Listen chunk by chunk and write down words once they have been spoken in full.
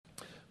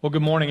Well,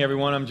 good morning,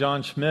 everyone. I'm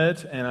John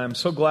Schmidt, and I'm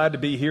so glad to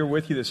be here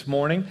with you this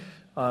morning.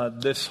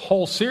 This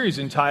whole series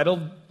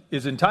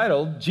is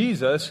entitled,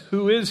 Jesus,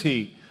 Who is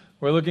He?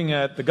 We're looking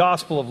at the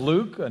Gospel of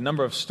Luke, a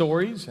number of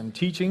stories and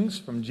teachings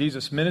from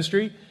Jesus'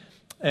 ministry,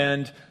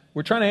 and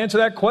we're trying to answer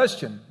that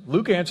question.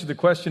 Luke answered the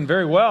question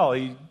very well.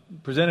 He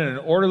presented an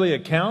orderly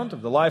account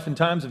of the life and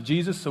times of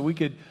Jesus so we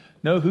could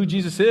know who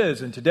Jesus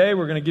is, and today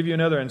we're going to give you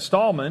another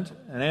installment,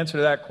 an answer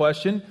to that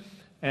question.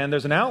 And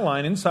there's an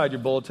outline inside your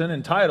bulletin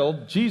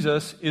entitled,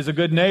 Jesus is a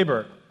Good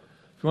Neighbor.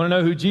 If you want to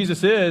know who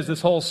Jesus is,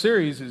 this whole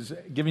series is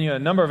giving you a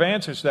number of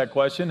answers to that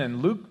question.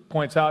 And Luke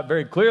points out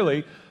very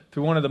clearly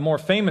through one of the more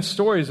famous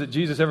stories that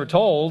Jesus ever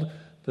told,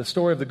 the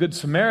story of the Good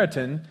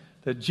Samaritan,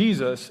 that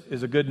Jesus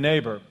is a good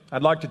neighbor.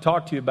 I'd like to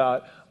talk to you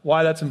about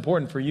why that's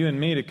important for you and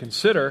me to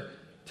consider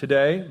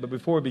today. But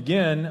before we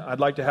begin, I'd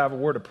like to have a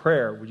word of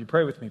prayer. Would you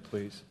pray with me,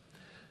 please?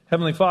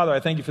 Heavenly Father, I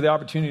thank you for the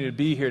opportunity to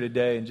be here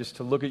today and just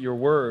to look at your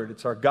word.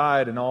 It's our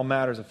guide in all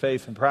matters of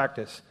faith and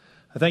practice.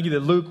 I thank you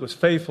that Luke was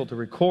faithful to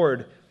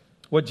record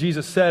what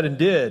Jesus said and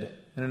did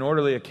in an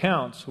orderly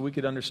account so we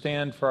could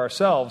understand for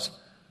ourselves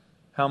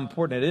how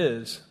important it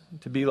is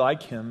to be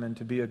like him and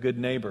to be a good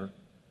neighbor.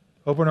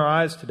 Open our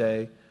eyes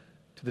today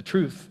to the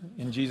truth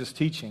in Jesus'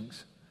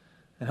 teachings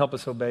and help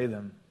us obey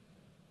them.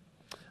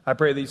 I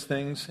pray these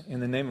things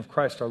in the name of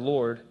Christ our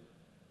Lord.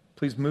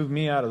 Please move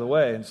me out of the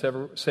way and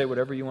say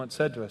whatever you want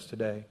said to us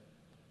today.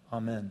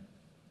 Amen.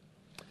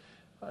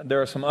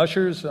 There are some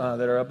ushers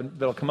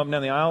that'll come up and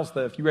down the aisles.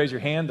 That if you raise your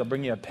hand, they'll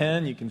bring you a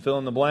pen. You can fill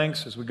in the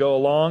blanks as we go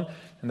along.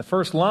 And the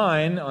first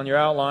line on your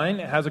outline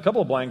has a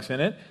couple of blanks in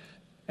it.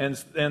 And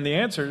the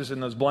answers in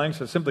those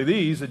blanks are simply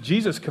these, that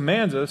Jesus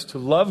commands us to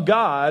love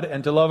God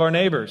and to love our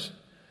neighbors.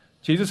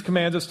 Jesus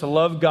commands us to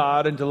love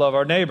God and to love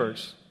our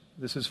neighbors.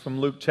 This is from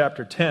Luke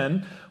chapter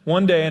 10.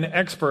 One day, an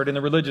expert in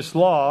the religious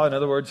law, in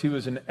other words, he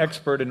was an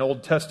expert in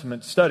Old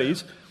Testament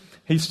studies,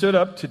 he stood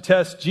up to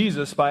test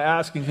Jesus by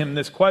asking him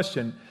this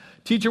question,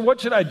 "Teacher,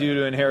 what should I do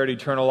to inherit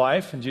eternal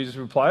life?" And Jesus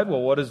replied,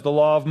 "Well, what does the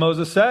law of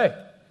Moses say?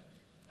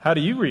 How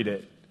do you read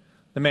it?"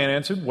 The man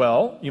answered,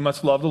 "Well, you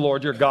must love the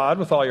Lord your God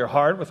with all your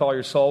heart, with all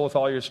your soul, with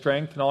all your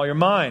strength, and all your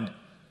mind.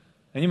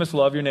 And you must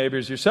love your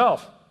neighbors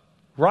yourself."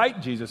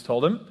 "Right," Jesus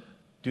told him,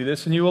 "do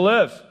this and you will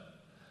live."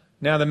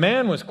 Now, the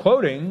man was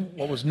quoting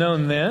what was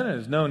known then and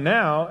is known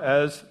now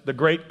as the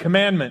Great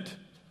Commandment.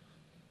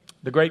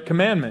 The Great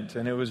Commandment.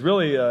 And it was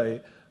really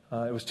it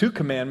was two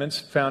commandments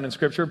found in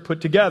Scripture put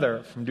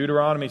together from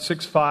Deuteronomy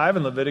 6:5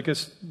 and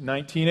Leviticus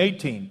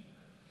 19:18.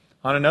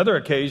 On another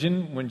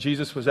occasion, when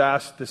Jesus was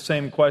asked the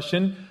same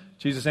question,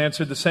 Jesus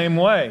answered the same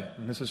way.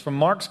 And this is from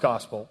Mark's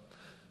Gospel.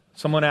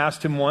 Someone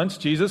asked him once,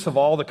 "Jesus, of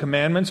all the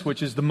commandments,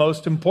 which is the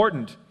most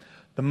important?"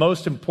 "The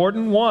most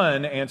important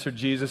one," answered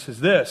Jesus, "is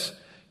this.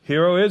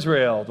 Hear, O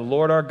Israel, the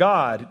Lord our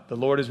God, the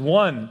Lord is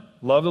one.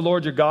 Love the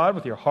Lord your God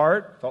with your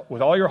heart,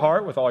 with all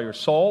your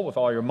soul, with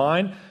all your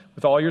mind,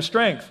 with all your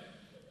strength.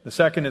 The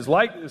second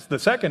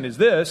is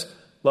this,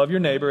 love your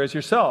neighbor as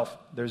yourself.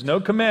 There's no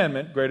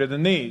commandment greater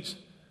than these."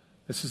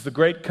 This is the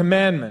great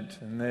commandment.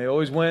 And they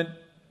always went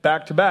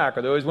back to back,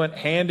 or they always went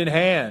hand in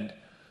hand,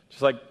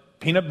 just like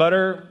peanut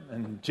butter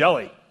and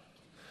jelly,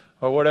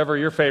 or whatever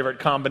your favorite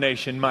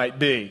combination might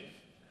be.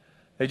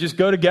 They just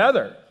go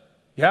together.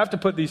 You have to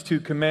put these two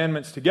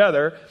commandments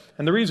together.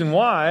 And the reason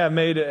why I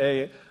made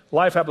a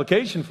life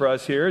application for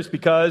us here is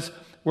because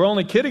we're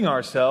only kidding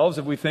ourselves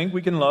if we think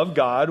we can love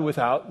God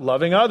without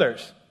loving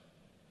others.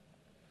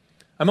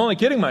 I'm only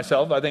kidding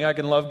myself if I think I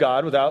can love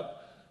God without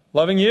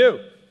loving you.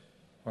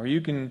 Or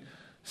you can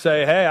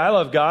say, "Hey, I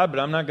love God, but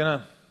I'm not going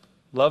to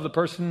love the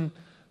person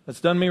that's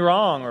done me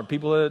wrong," or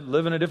people that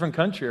live in a different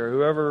country, or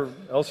whoever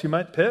else you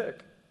might pick.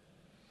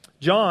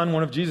 John,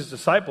 one of Jesus'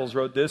 disciples,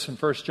 wrote this in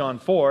 1 John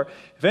 4.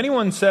 "If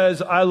anyone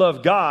says, 'I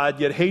love God,'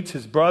 yet hates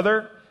his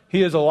brother,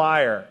 he is a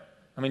liar."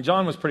 I mean,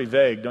 John was pretty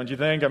vague, don't you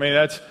think? I mean,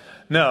 that's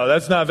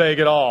not vague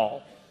at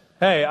all.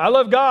 Hey, I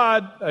love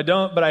God,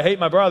 but I hate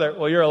my brother.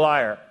 Well, you're a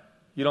liar.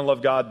 You don't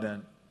love God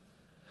then.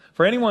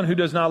 For anyone who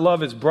does not love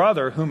his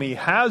brother whom he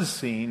has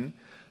seen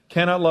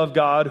cannot love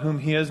God whom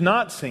he has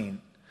not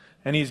seen.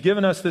 And he's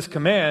given us this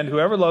command,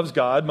 whoever loves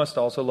God must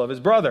also love his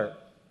brother.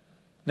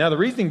 Now, the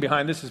reasoning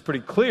behind this is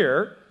pretty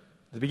clear.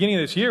 At the beginning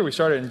of this year, we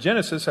started in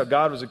Genesis, how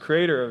God was the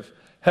creator of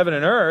heaven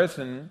and earth.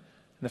 And in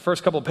the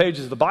first couple of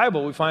pages of the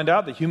Bible, we find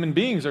out that human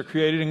beings are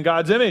created in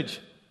God's image.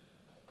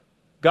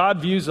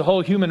 God views the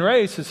whole human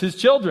race as his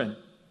children,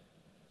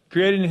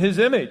 created in his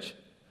image.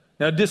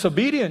 Now,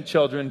 disobedient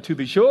children, to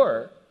be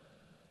sure,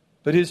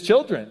 but his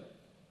children.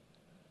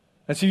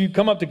 And so you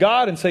come up to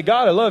God and say,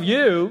 "God, I love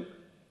you,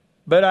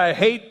 but I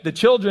hate the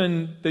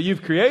children that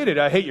you've created.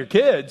 I hate your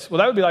kids." Well,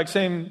 that would be like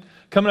saying,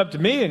 coming up to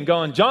me and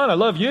going, "John, I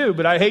love you,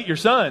 but I hate your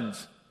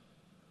sons."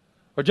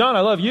 Or, "John, I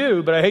love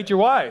you, but I hate your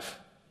wife."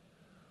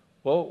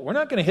 Well, we're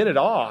not going to hit it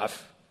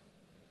off.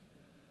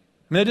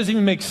 I mean, that doesn't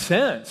even make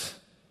sense.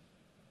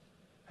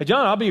 "Hey,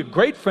 John, I'll be a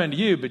great friend to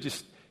you, but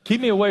just keep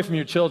me away from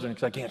your children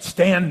because I can't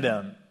stand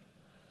them."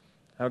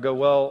 I'll go,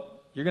 "Well,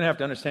 you're going to have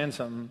to understand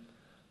something.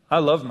 I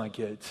love my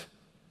kids.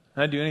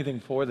 And I'd do anything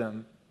for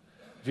them.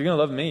 If you're going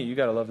to love me, you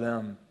got to love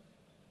them."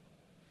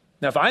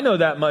 Now, if I know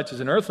that much as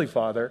an earthly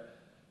father,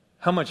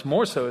 how much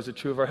more so is it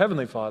true of our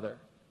heavenly Father?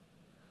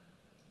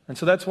 And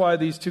so that's why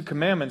these two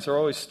commandments are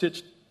always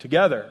stitched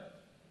together.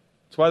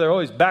 That's why they're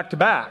always back to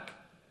back.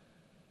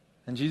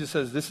 And Jesus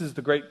says, this is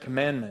the great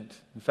commandment.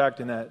 In fact,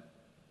 in that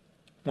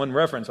one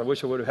reference, I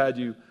wish I would have had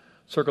you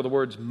circle the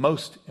words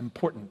most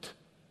important.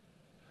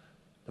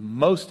 The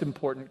most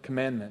important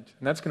commandment.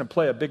 And that's going to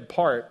play a big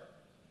part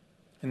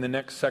in the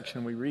next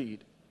section we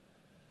read.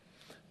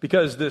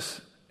 Because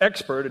this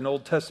expert in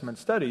Old Testament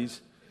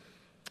studies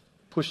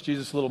pushed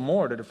Jesus a little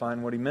more to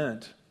define what he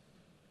meant.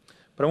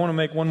 But I want to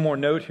make one more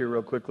note here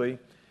real quickly.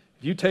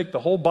 If you take the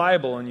whole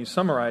Bible and you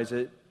summarize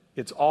it,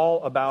 it's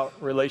all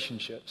about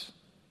relationships.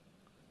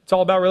 It's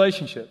all about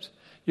relationships.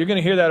 You're going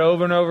to hear that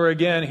over and over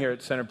again here at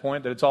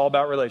Centerpoint, that it's all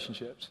about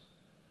relationships.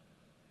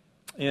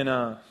 In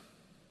the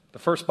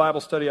first Bible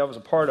study I was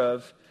a part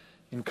of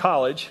in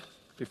college,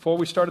 before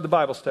we started the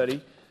Bible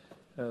study,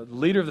 the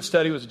leader of the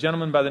study was a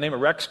gentleman by the name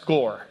of Rex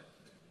Gore.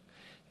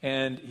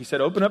 And he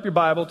said, open up your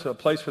Bible to a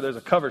place where there's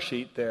a cover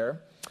sheet there,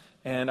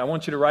 and I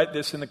want you to write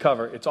this in the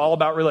cover. It's all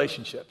about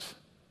relationships.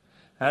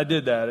 And I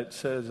did that. It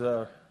says,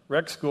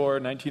 Rex Gore,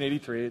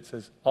 1983. It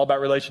says, all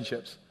about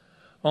relationships.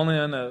 Only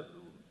on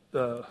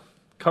the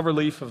cover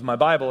leaf of my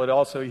Bible,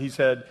 he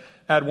said,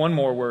 add one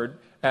more word,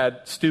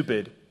 add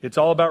stupid. It's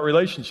all about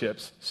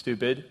relationships,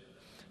 stupid.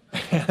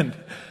 And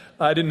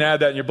I didn't add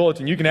that in your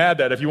bulletin. You can add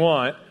that if you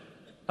want.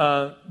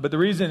 But the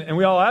reason, and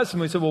we all asked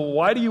him, we said, well,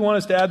 why do you want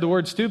us to add the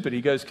word stupid?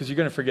 He goes, because you're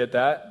going to forget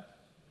that.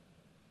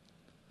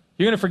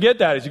 You're going to forget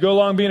that. As you go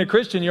along being a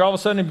Christian, you're all of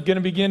a sudden going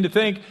to begin to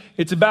think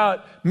it's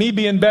about me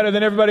being better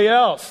than everybody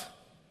else.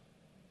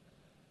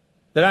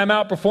 That I'm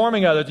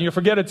outperforming others, and you'll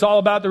forget it's all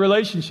about the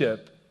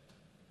relationship.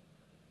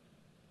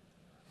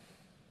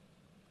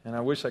 And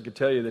I wish I could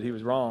tell you that he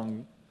was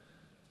wrong.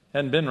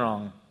 Hadn't been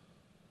wrong.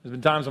 There's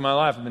been times in my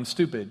life I've been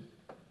stupid.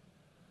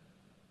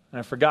 And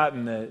I've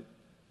forgotten that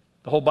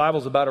the whole Bible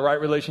is about a right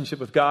relationship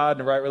with God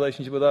and a right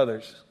relationship with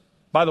others.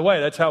 By the way,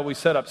 that's how we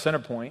set up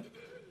Centerpoint.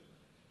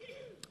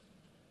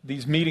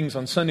 These meetings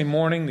on Sunday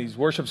morning, these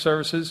worship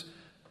services,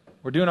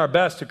 we're doing our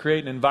best to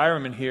create an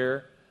environment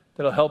here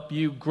that'll help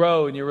you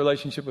grow in your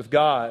relationship with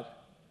God.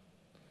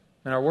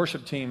 And our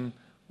worship team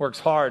works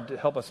hard to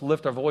help us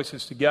lift our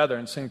voices together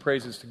and sing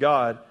praises to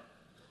God.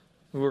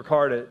 We work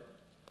hard at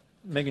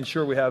making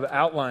sure we have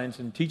outlines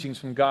and teachings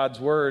from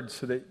God's Word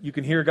so that you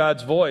can hear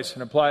God's voice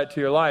and apply it to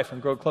your life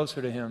and grow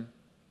closer to Him.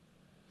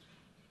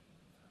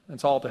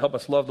 It's all to help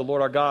us love the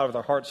Lord our God with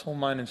our heart, soul,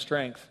 mind, and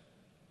strength.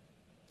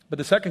 But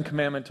the second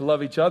commandment, to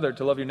love each other,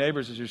 to love your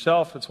neighbors as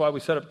yourself, that's why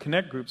we set up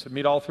connect groups that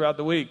meet all throughout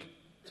the week.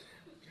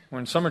 We're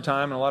in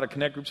summertime, and a lot of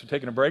connect groups are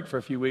taking a break for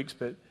a few weeks,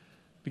 but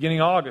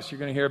beginning August, you're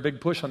going to hear a big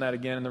push on that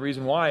again. And the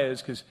reason why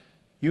is because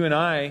you and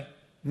I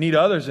need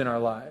others in our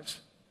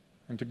lives.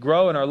 And to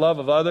grow in our love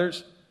of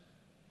others,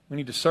 we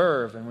need to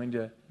serve and we need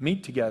to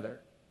meet together.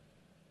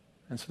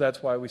 And so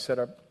that's why we set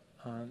up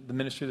the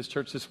ministry of this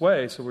church this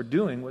way. So we're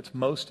doing what's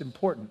most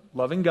important,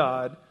 loving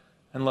God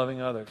and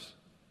loving others.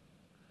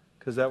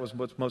 Because that was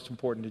what's most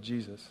important to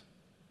Jesus.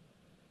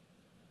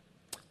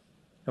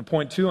 Now,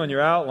 point 2 on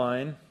your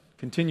outline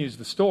continues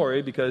the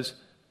story, because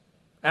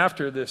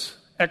after this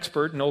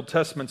expert in Old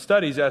Testament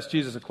studies asked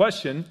Jesus a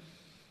question,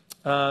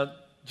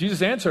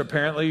 Jesus' answer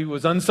apparently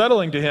was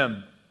unsettling to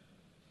him.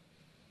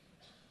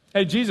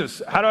 Hey,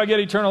 Jesus, how do I get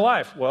eternal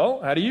life?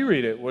 Well, how do you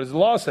read it? What does the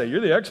law say?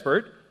 You're the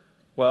expert.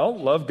 Well,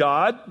 love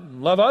God,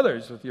 and love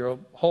others with your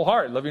whole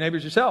heart. Love your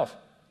neighbors yourself.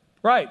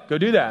 Right, go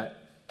do that.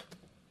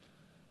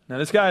 Now,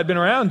 this guy had been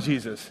around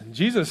Jesus, and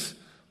Jesus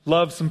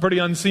loved some pretty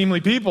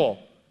unseemly people.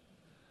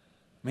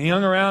 I mean, he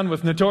hung around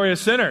with notorious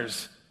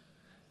sinners.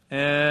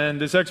 And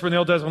this expert in the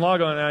Old Testament law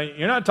going, now,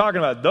 you're not talking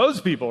about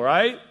those people,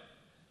 right?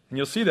 And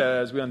you'll see that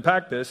as we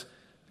unpack this,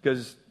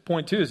 because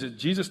point 2 is that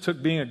Jesus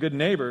took being a good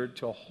neighbor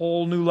to a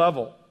whole new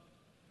level.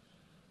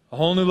 A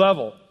whole new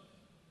level.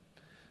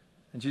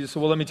 And Jesus said,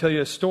 well, let me tell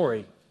you a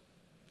story.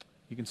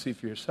 You can see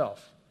for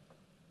yourself.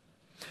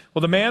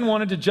 Well, the man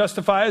wanted to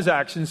justify his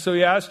actions, so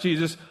he asked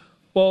Jesus,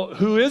 well,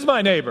 who is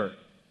my neighbor?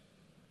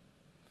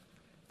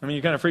 I mean,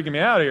 you're kind of freaking me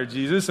out here,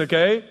 Jesus,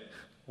 okay?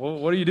 Well,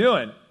 what are you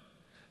doing?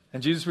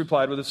 And Jesus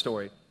replied with a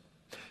story.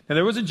 Now,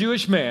 there was a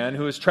Jewish man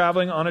who was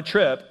traveling on a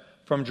trip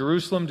from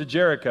Jerusalem to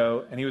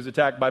Jericho, and he was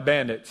attacked by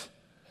bandits.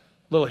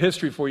 A little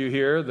history for you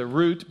here. The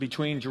route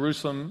between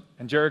Jerusalem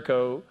and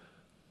Jericho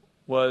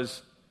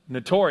was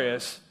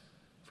notorious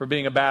for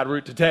being a bad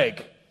route to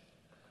take.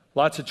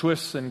 Lots of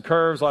twists and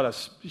curves, a lot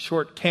of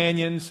short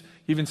canyons,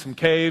 even some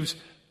caves.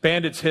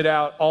 Bandits hid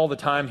out all the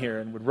time here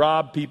and would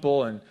rob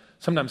people and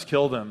sometimes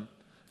kill them.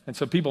 And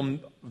so people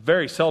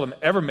very seldom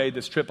ever made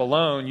this trip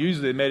alone.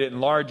 Usually they made it in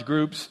large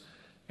groups,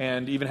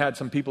 and even had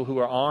some people who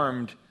were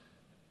armed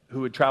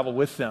who would travel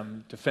with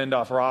them to fend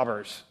off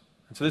robbers.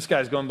 And so this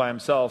guy's going by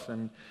himself,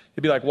 and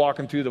it'd be like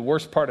walking through the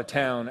worst part of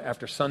town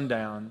after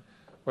sundown,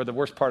 or the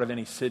worst part of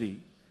any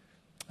city.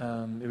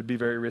 It would be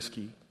very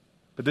risky.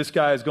 But this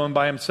guy is going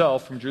by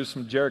himself from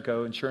Jerusalem to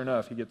Jericho, and sure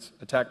enough, he gets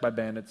attacked by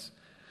bandits.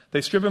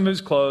 They strip him of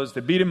his clothes,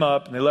 they beat him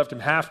up, and they left him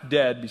half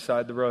dead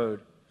beside the road.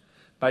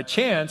 By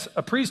chance,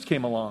 a priest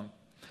came along.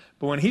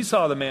 But when he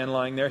saw the man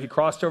lying there, he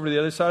crossed over to the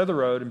other side of the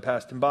road and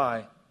passed him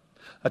by.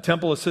 A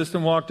temple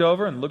assistant walked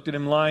over and looked at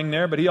him lying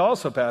there, but he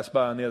also passed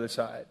by on the other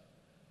side.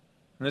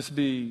 And this would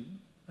be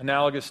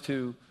analogous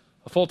to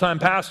a full-time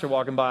pastor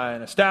walking by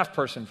and a staff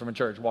person from a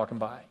church walking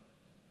by.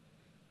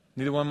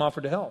 Neither one of them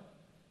offered to help.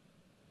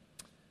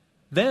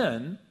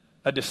 Then,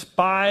 a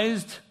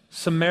despised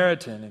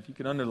Samaritan, if you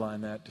could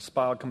underline that,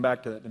 I'll come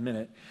back to that in a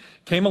minute,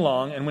 came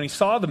along, and when he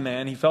saw the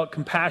man, he felt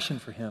compassion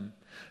for him.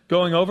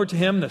 Going over to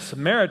him, the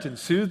Samaritan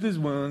soothed his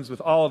wounds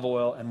with olive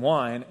oil and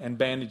wine and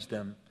bandaged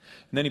them.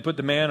 And then he put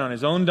the man on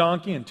his own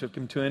donkey and took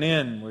him to an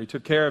inn where he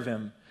took care of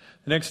him.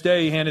 The next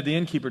day, he handed the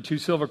innkeeper 2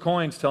 silver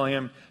coins, telling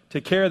him,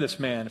 "Take care of this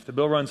man. If the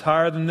bill runs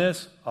higher than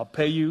this, I'll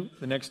pay you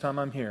the next time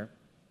I'm here."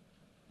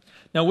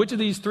 Now, which of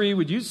these 3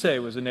 would you say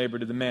was a neighbor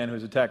to the man who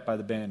was attacked by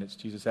the bandits?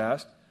 Jesus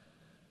asked.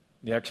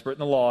 The expert in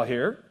the law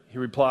here, he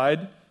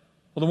replied,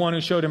 "Well, the one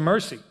who showed him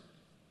mercy."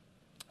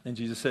 And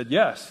Jesus said,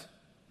 "Yes.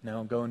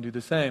 Now go and do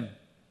the same."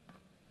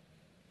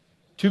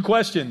 2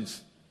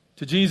 questions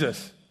to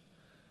Jesus.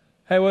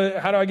 Hey,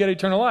 how do I get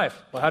eternal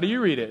life? Well, how do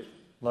you read it?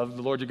 Love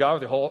the Lord your God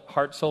with your whole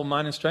heart, soul,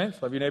 mind, and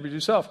strength. Love your neighbor as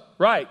yourself.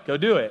 Right, go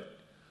do it.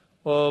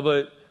 Well,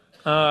 but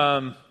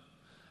how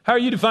are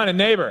you defining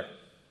neighbor?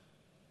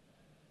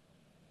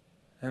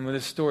 And with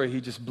this story,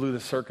 he just blew the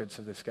circuits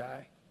of this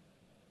guy.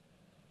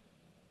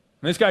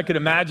 And this guy could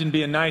imagine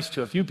being nice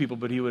to a few people,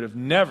 but he would have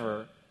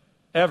never,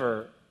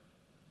 ever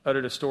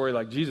uttered a story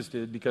like Jesus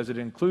did because it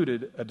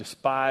included a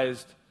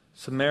despised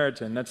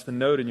Samaritan. That's the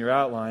note in your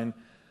outline.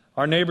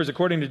 Our neighbors,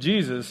 according to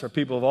Jesus, are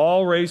people of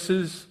all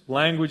races,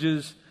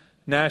 languages,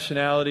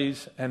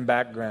 nationalities, and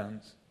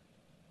backgrounds.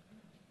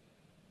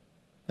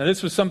 Now,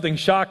 this was something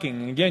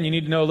shocking. And again, you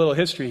need to know a little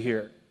history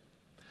here.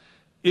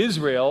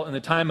 Israel, in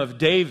the time of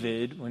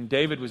David, when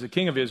David was the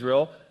king of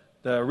Israel,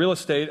 the real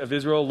estate of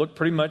Israel looked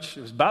pretty much,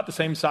 it was about the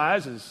same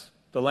size as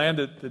the land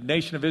that the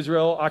nation of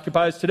Israel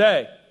occupies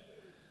today.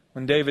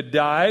 When David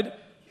died,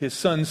 his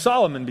son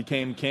Solomon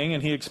became king,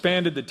 and he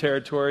expanded the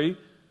territory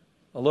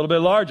a little bit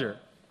larger.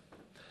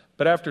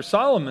 But after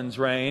Solomon's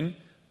reign,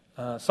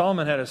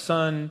 Solomon had a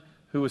son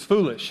who was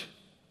foolish,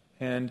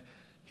 and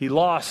he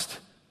lost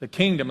the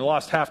kingdom, he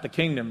lost half the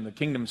kingdom. The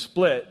kingdom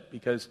split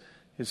because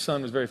his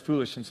son was very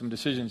foolish in some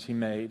decisions he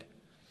made.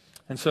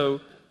 And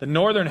so the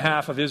northern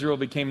half of Israel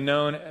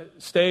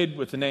stayed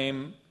with the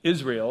name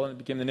Israel, and it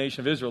became the nation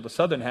of Israel. The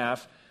southern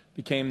half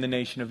became the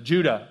nation of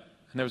Judah.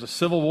 And there was a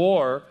civil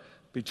war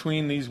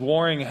between these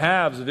warring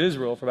halves of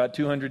Israel for about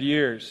 200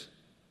 years.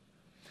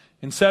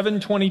 In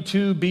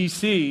 722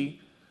 BC,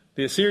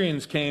 the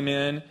Assyrians came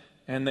in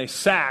and they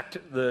sacked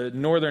the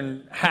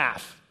northern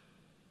half,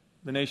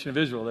 the nation of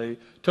Israel. They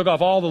took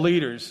off all the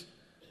leaders,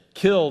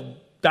 killed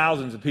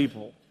thousands of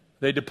people.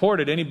 They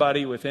deported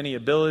anybody with any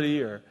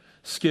ability or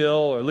skill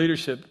or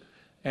leadership,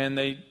 and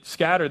they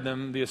scattered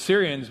them. The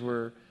Assyrians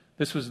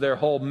this was their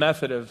whole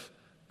method of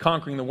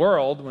conquering the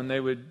world. When they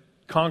would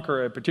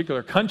conquer a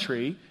particular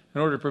country,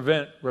 in order to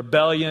prevent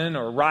rebellion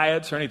or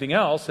riots or anything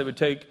else, they would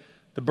take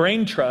the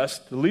brain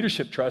trust, the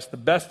leadership trust, the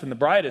best and the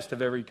brightest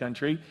of every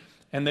country,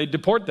 and they'd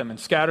deport them and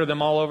scatter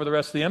them all over the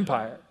rest of the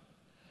empire.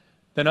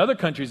 Then other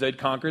countries they'd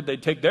conquered,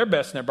 they'd take their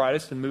best and their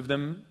brightest and move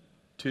them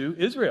to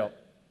Israel.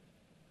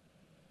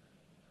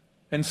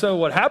 And so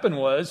what happened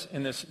was,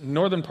 in this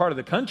northern part of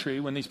the country,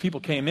 when these people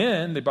came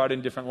in, they brought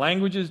in different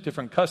languages,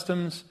 different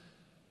customs,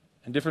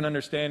 and different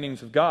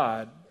understandings of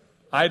God,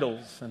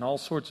 idols, and all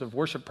sorts of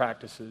worship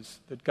practices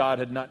that God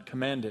had not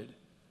commanded.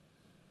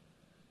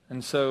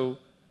 And so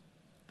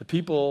the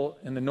people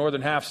in the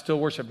northern half still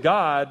worship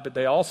God, but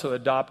they also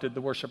adopted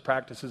the worship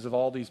practices of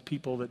all these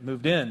people that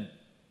moved in.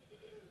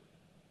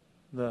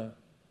 The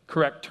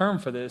correct term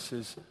for this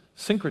is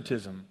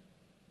syncretism,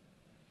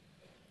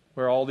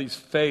 where all these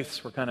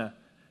faiths were kind of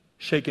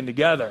shaken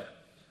together.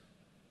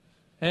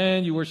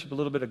 And you worship a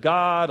little bit of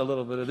God, a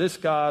little bit of this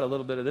God, a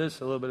little bit of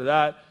this, a little bit of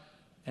that,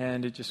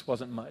 and it just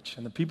wasn't much.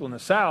 And the people in the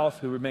South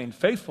who remained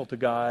faithful to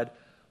God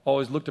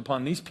always looked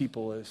upon these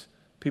people as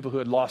people who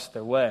had lost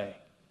their way.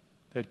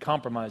 They had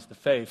compromised the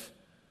faith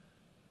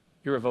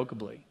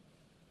irrevocably.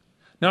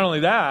 Not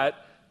only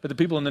that, but the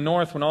people in the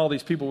North, when all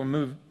these people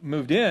were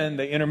moved in,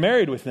 they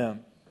intermarried with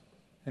them.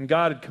 And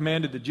God had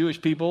commanded the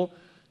Jewish people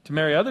to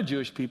marry other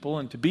Jewish people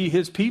and to be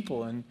his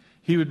people, and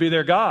he would be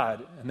their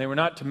God. And they were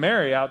not to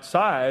marry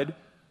outside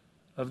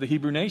of the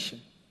Hebrew nation,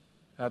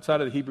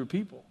 outside of the Hebrew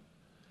people.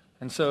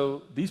 And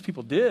so these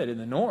people did in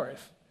the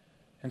North.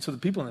 And so the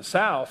people in the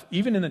South,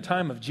 even in the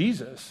time of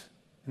Jesus,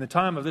 in the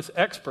time of this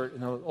expert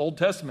in the Old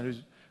Testament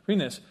who's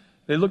reading this,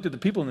 they looked at the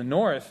people in the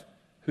North,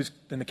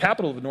 and the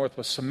capital of the North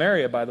was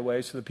Samaria, by the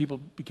way, so the people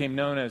became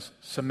known as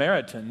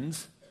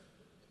Samaritans.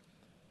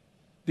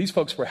 These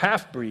folks were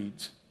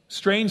half-breeds.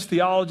 Strange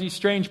theology,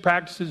 strange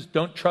practices,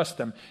 don't trust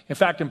them. In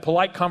fact, in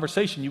polite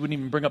conversation, you wouldn't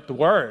even bring up the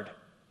word.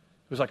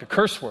 It was like a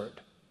curse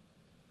word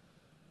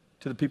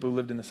to the people who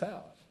lived in the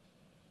South,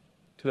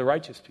 to the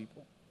righteous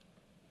people.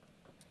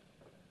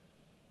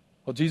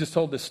 Well, Jesus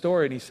told this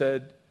story, and he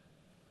said,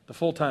 the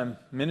full-time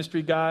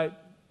ministry guy,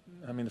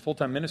 the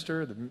full-time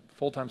minister, the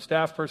full-time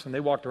staff person, they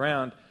walked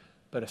around.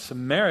 But a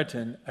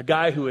Samaritan, a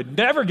guy who would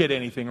never get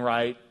anything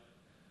right,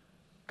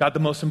 got the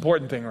most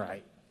important thing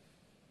right.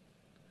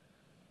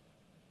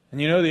 And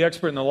the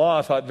expert in the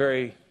law thought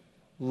very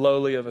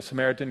lowly of a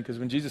Samaritan, because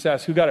when Jesus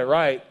asked who got it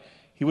right,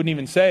 he wouldn't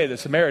even say the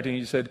Samaritan.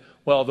 He said,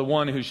 well, the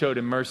one who showed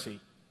him mercy.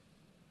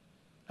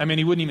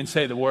 He wouldn't even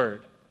say the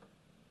word.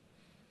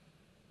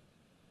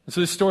 And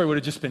so this story would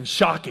have just been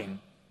shocking.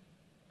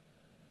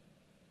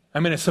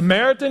 A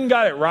Samaritan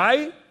got it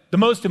right, the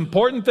most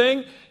important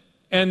thing,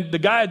 and the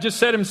guy had just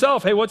said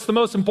himself, hey, what's the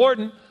most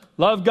important?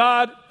 Love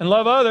God and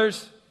love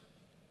others.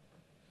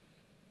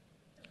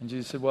 And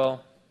Jesus said,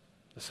 well,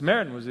 the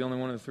Samaritan was the only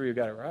one of the three who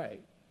got it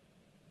right.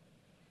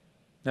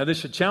 Now, this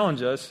should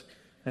challenge us,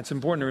 and it's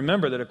important to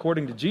remember that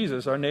according to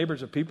Jesus, our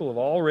neighbors are people of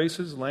all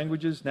races,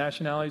 languages,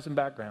 nationalities, and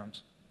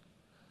backgrounds.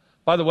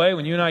 By the way,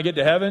 when you and I get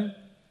to heaven,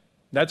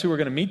 that's who we're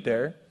going to meet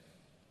there.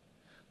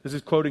 This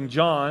is quoting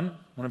John,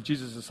 one of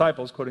Jesus'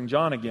 disciples, quoting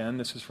John again.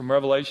 This is from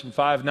Revelation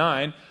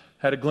 5:9,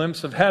 had a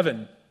glimpse of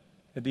heaven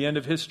at the end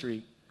of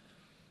history.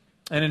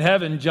 And in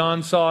heaven,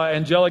 John saw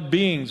angelic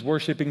beings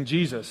worshiping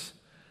Jesus,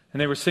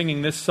 and they were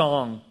singing this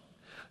song.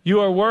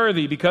 You are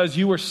worthy because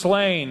you were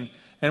slain,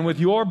 and with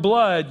your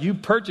blood you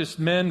purchased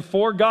men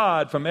for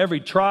God from every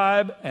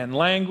tribe and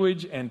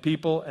language and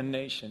people and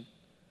nation.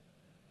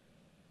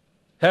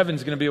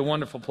 Heaven's going to be a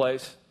wonderful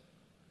place.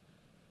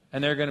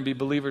 And there are going to be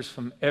believers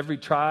from every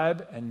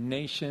tribe and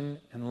nation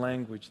and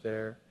language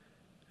there.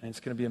 And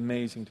it's going to be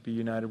amazing to be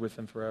united with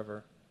them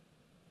forever.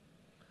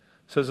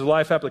 So there's a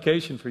life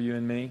application for you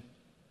and me.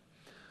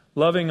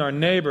 Loving our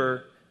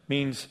neighbor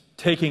means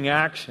taking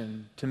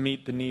action to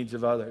meet the needs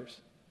of others.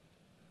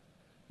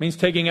 It means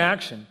taking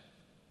action.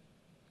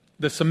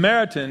 The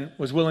Samaritan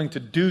was willing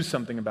to do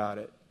something about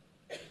it.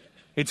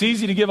 It's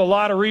easy to give a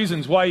lot of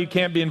reasons why you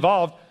can't be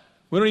involved.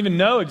 We don't even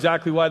know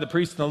exactly why the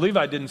priest and the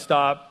Levite didn't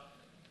stop.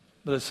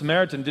 But the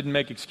Samaritan didn't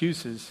make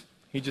excuses.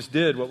 He just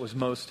did what was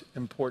most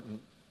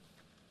important.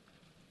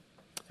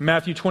 In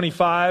Matthew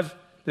 25,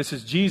 this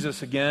is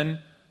Jesus again,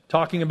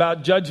 talking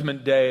about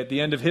Judgment Day at the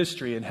end of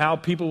history and how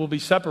people will be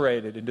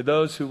separated into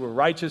those who were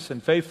righteous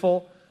and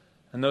faithful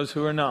and those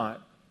who are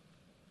not.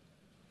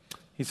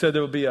 He said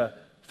there will be a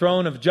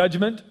throne of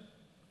judgment,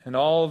 and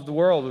all of the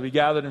world will be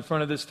gathered in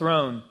front of this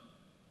throne.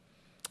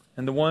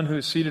 And the one who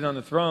is seated on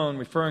the throne,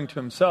 referring to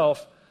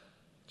himself,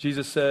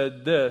 Jesus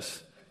said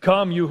this,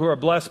 come, you who are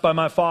blessed by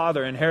my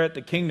Father, inherit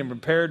the kingdom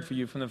prepared for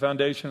you from the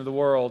foundation of the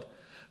world.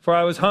 For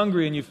I was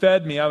hungry, and you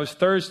fed me. I was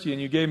thirsty,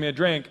 and you gave me a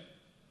drink.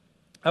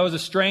 I was a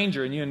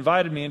stranger, and you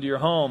invited me into your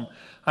home.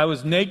 I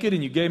was naked,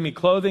 and you gave me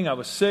clothing. I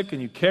was sick,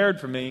 and you cared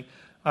for me.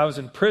 I was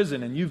in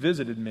prison, and you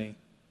visited me.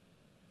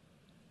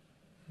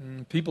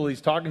 And people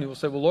he's talking to will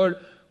say, well, Lord,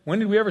 when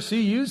did we ever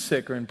see you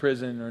sick or in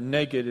prison or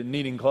naked and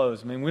needing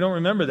clothes? We don't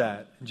remember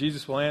that. And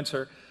Jesus will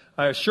answer,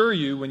 I assure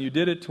you, when you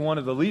did it to one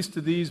of the least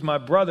of these, my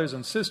brothers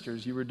and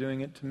sisters, you were doing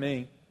it to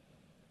me.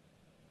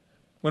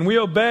 When we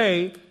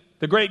obey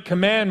the great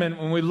commandment,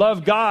 when we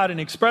love God and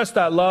express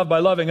that love by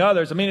loving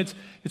others,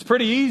 it's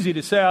pretty easy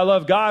to say, I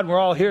love God, and we're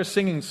all here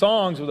singing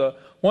songs with a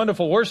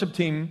wonderful worship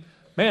team.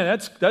 Man,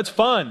 that's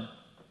fun.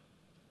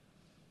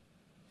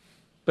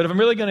 But if I'm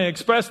really going to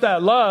express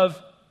that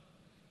love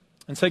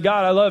and say,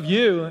 God, I love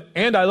you,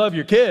 and I love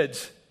your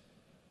kids,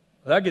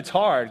 well, that gets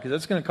hard, because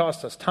that's going to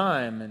cost us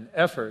time and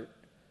effort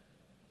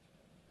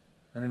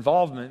and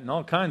involvement in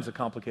all kinds of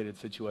complicated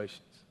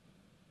situations.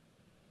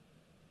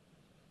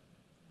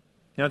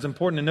 It's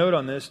important to note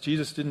on this,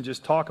 Jesus didn't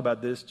just talk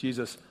about this,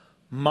 Jesus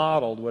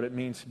modeled what it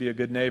means to be a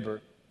good neighbor.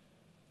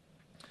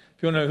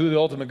 If you want to know who the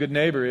ultimate good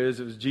neighbor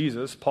is, it was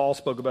Jesus. Paul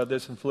spoke about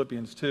this in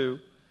Philippians 2.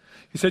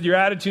 He said, your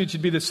attitude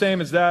should be the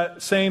same as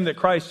that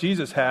Christ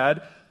Jesus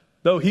had.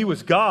 Though he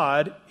was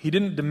God, he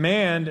didn't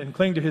demand and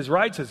cling to his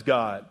rights as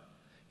God.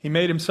 He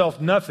made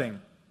himself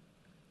nothing.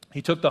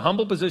 He took the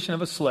humble position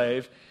of a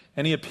slave,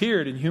 and he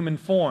appeared in human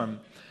form.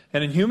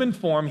 And in human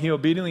form, he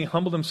obediently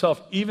humbled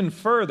himself even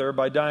further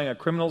by dying a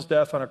criminal's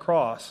death on a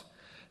cross.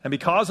 And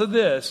because of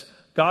this,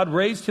 God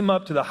raised him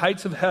up to the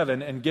heights of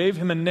heaven and gave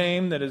him a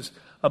name that is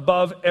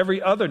above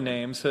every other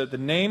name, so that the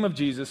name of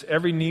Jesus,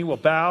 every knee will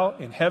bow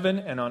in heaven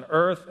and on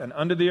earth and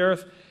under the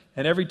earth,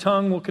 and every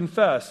tongue will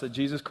confess that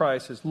Jesus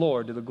Christ is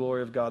Lord, to the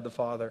glory of God the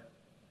Father.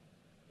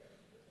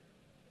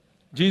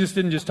 Jesus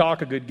didn't just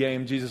talk a good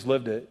game, Jesus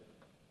lived it.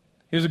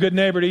 He was a good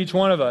neighbor to each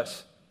one of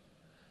us.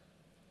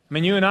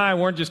 You and I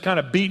weren't just kind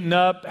of beaten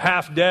up,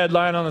 half dead,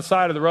 lying on the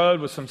side of the road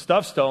with some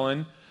stuff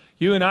stolen.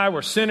 You and I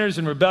were sinners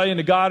in rebellion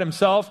to God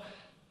himself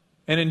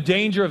and in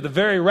danger of the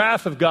very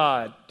wrath of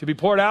God to be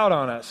poured out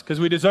on us because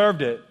we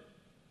deserved it.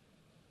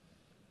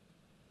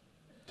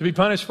 To be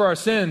punished for our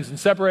sins and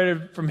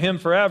separated from him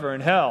forever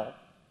in hell.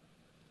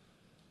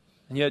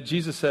 And yet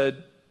Jesus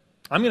said,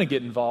 I'm going to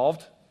get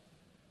involved.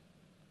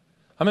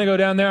 I'm going to go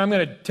down there. I'm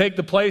going to take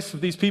the place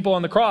of these people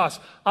on the cross.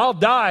 I'll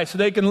die so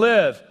they can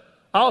live.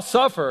 I'll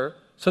suffer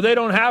so they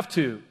don't have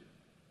to.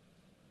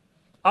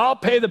 I'll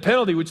pay the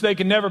penalty which they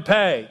can never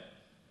pay.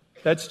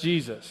 That's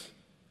Jesus.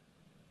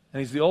 And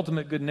he's the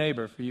ultimate good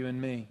neighbor for you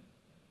and me.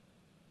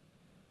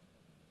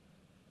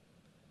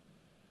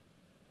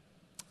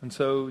 And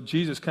so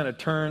Jesus kind of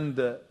turned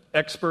the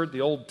expert,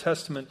 the Old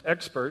Testament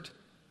expert,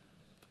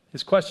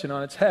 his question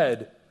on its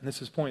head. And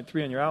this is point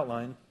 3 on your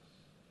outline.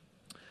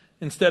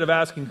 Instead of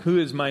asking, who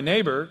is my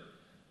neighbor?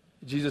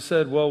 Jesus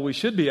said, well, we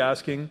should be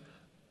asking,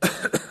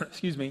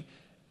 excuse me,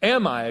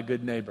 am I a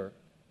good neighbor?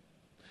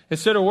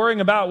 Instead of worrying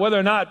about whether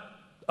or not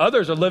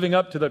others are living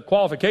up to the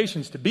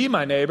qualifications to be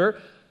my neighbor,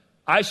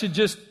 I should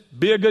just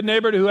be a good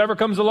neighbor to whoever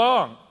comes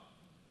along.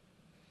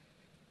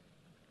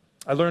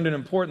 I learned an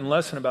important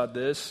lesson about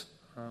this.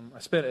 I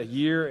spent a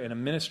year in a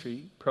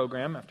ministry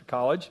program after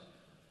college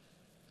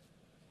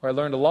where I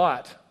learned a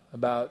lot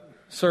about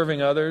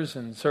serving others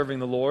and serving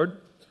the Lord.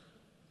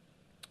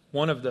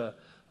 One of the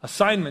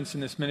assignments in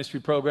this ministry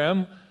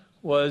program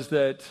was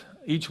that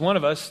each one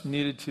of us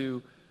needed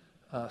to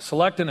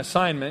select an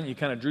assignment. You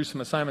kind of drew some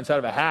assignments out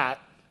of a hat.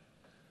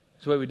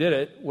 That's the way we did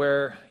it,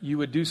 where you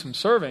would do some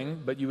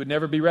serving, but you would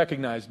never be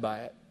recognized by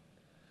it.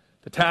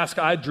 The task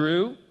I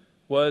drew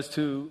was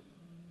to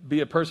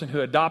be a person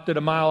who adopted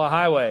a mile of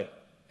highway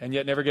and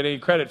yet never get any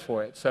credit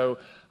for it. So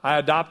I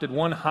adopted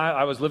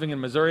I was living in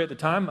Missouri at the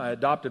time. I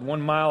adopted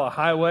 1 mile of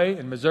highway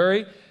in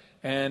Missouri,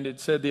 and it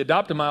said the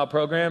Adopt a Mile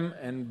program,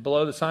 and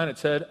below the sign it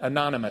said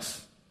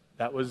anonymous.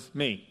 That was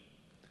me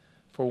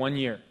for 1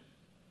 year.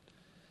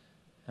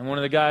 And one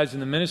of the guys in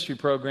the ministry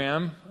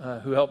program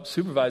who helped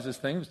supervise this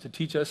thing was to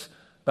teach us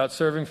about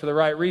serving for the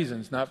right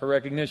reasons, not for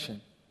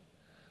recognition.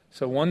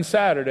 So one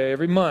Saturday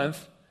every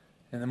month,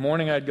 in the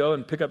morning I'd go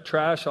and pick up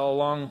trash all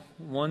along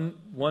one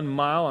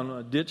mile on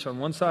a ditch on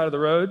one side of the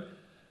road.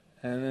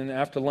 And then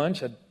after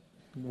lunch, I'd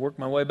work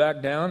my way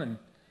back down and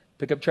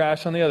pick up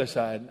trash on the other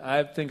side.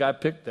 I think I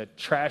picked the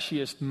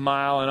trashiest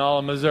mile in all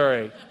of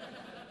Missouri.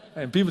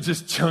 And people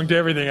just chunked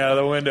everything out of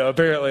the window,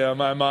 apparently, on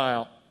my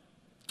mile.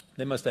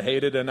 They must have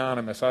hated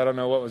Anonymous. I don't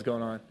know what was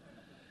going on.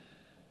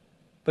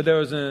 But there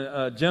was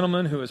a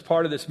gentleman who was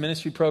part of this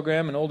ministry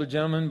program, an older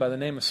gentleman by the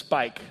name of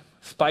Spike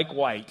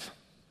White.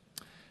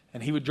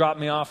 And he would drop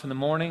me off in the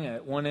morning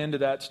at one end of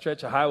that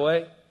stretch of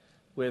highway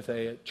with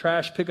a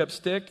trash pickup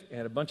stick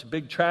and a bunch of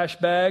big trash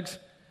bags.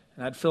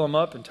 And I'd fill them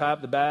up and tie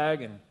up the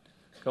bag and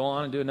go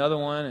on and do another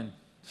one and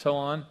so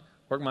on,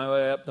 work my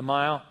way up the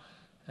mile.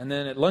 And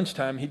then at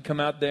lunchtime, he'd come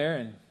out there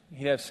and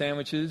he'd have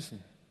sandwiches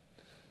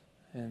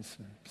and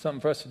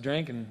something for us to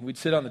drink. And we'd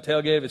sit on the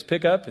tailgate of his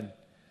pickup and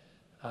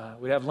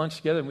we'd have lunch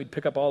together and we'd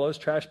pick up all those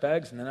trash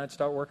bags. And then I'd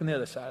start working the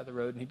other side of the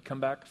road and he'd come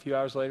back a few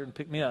hours later and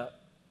pick me up.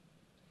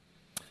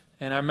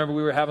 And I remember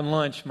we were having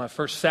lunch my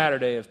first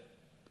Saturday of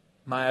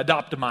my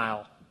Adopt a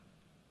Mile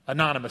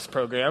anonymous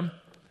program.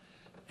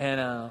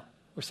 And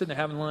we're sitting there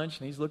having lunch,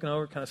 and he's looking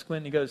over, kind of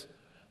squinting. He goes,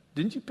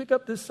 didn't you pick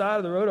up this side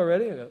of the road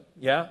already? I go,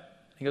 yeah.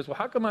 He goes, well,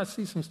 how come I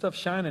see some stuff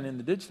shining in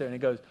the ditch there? And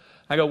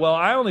I go, well,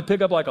 I only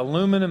pick up like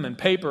aluminum and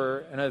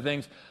paper and other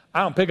things.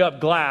 I don't pick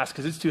up glass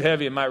because it's too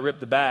heavy. It might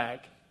rip the bag.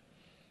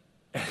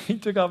 And he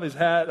took off his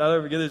hat. I'll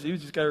never forget this. He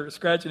was just kind of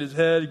scratching his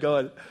head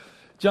going,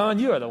 John,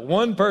 you are the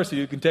one person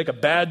who can take a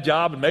bad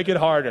job and make it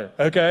harder,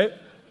 okay?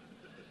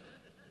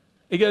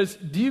 He goes,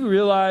 do you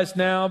realize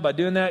now by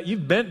doing that,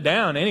 you've bent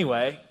down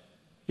anyway.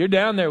 You're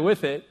down there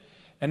with it.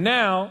 And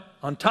now,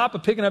 on top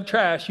of picking up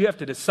trash, you have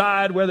to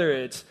decide whether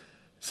it's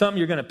something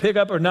you're going to pick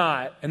up or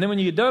not. And then when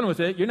you get done with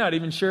it, you're not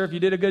even sure if you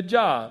did a good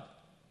job.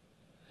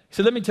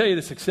 So let me tell you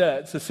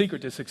the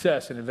secret to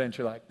success in an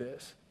adventure like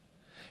this.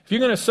 If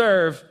you're going to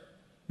serve,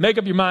 make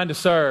up your mind to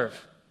serve.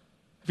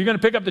 If you're going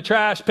to pick up the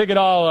trash, pick it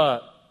all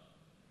up.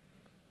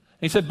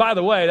 He said, by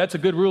the way, that's a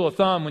good rule of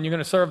thumb when you're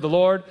going to serve the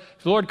Lord.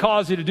 If the Lord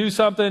calls you to do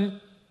something,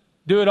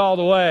 do it all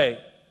the way.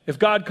 If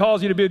God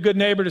calls you to be a good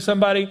neighbor to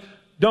somebody,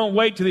 don't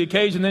wait to the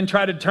occasion, then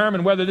try to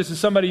determine whether this is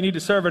somebody you need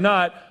to serve or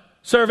not.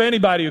 Serve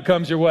anybody who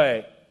comes your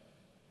way.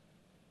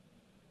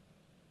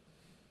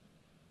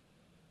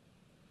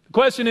 The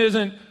question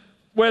isn't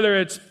whether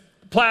it's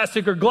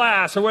plastic or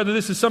glass or whether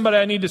this is somebody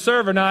I need to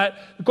serve or not.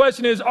 The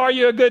question is, are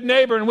you a good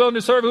neighbor and willing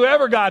to serve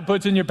whoever God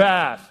puts in your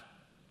path?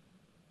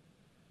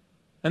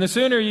 And the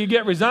sooner you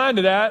get resigned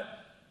to that,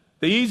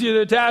 the easier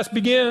the task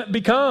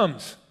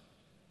becomes.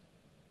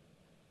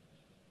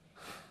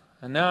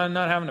 And now I'm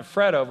not having to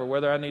fret over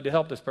whether I need to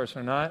help this person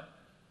or not.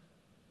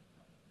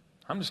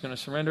 I'm just going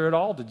to surrender it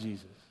all to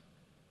Jesus.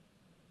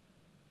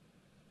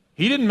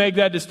 He didn't make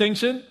that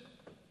distinction.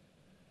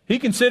 He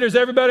considers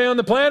everybody on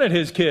the planet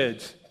his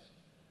kids.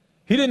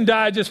 He didn't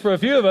die just for a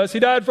few of us. He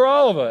died for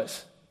all of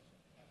us.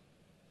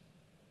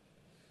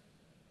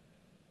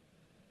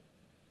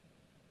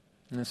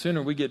 And the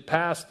sooner we get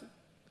past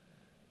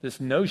this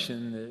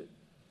notion that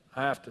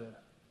I have to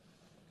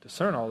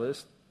discern all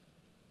this,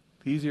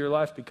 the easier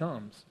life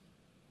becomes.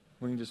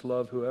 We can just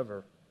love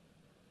whoever.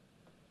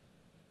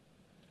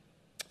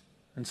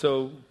 And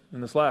so,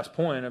 in this last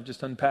point, I've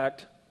just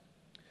unpacked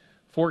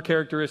 4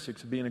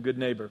 characteristics of being a good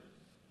neighbor.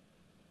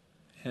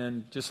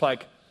 And just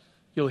like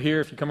you'll hear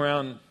if you come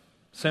around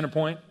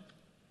Centerpoint,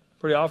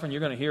 pretty often you're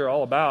going to hear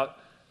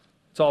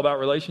it's all about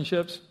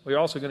relationships. Well, you're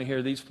also going to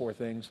hear these 4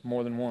 things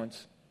more than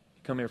once.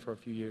 Come here for a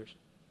few years.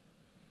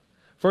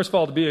 First of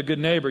all, to be a good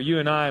neighbor, you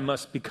and I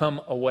must become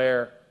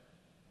aware.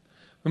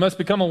 We must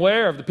become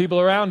aware of the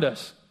people around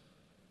us.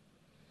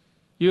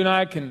 You and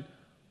I can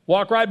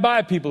walk right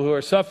by people who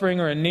are suffering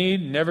or in need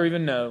and never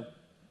even know.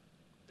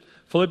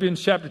 Philippians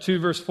chapter 2,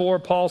 verse 4,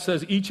 Paul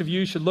says, each of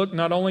you should look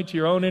not only to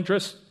your own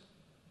interests,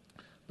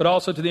 but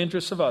also to the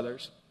interests of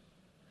others.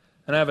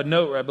 And I have a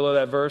note right below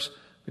that verse.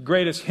 The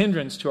greatest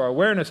hindrance to our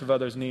awareness of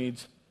others'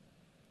 needs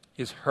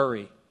is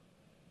hurry.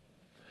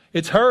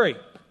 It's hurry.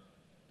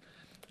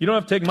 You don't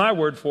have to take my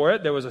word for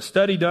it. There was a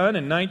study done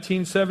in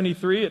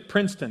 1973 at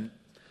Princeton.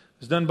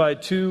 It was done by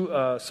two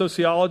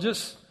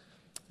sociologists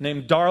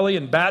named Darley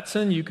and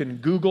Batson. You can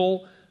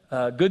Google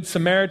Good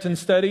Samaritan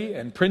study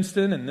and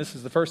Princeton, and this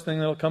is the first thing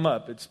that will come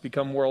up. It's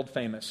become world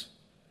famous.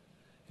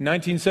 In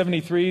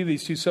 1973,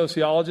 these two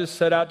sociologists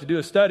set out to do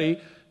a study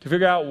to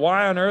figure out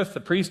why on earth the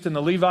priest and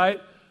the Levite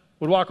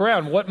would walk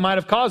around. What might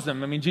have caused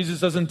them? I mean,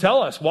 Jesus doesn't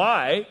tell us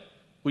why.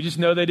 We just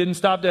know they didn't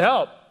stop to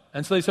help.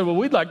 And so they said, well,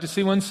 we'd like to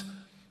see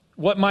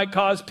what might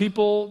cause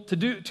people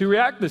to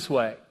react this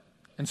way.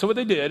 And so what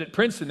they did at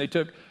Princeton, they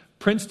took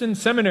Princeton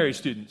seminary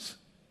students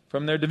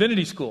from their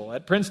divinity school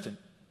at Princeton.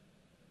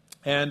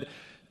 And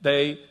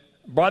they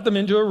brought them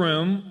into a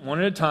room one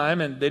at a time,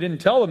 and they didn't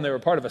tell them they were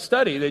part of a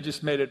study. They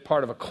just made it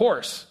part of a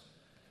course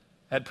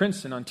at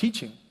Princeton on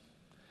teaching.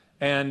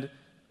 And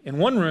in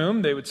one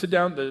room, they would sit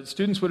down. The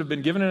students would have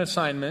been given an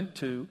assignment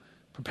to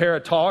prepare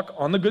a talk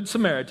on the Good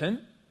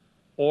Samaritan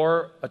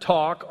or a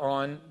talk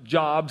on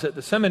jobs at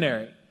the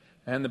seminary.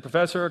 And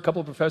a couple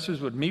of professors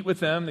would meet with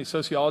them, the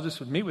sociologists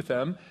would meet with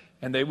them,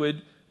 and they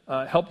would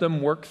help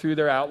them work through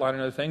their outline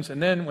and other things.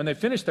 And then when they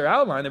finished their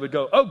outline, they would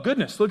go, oh,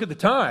 goodness, look at the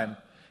time.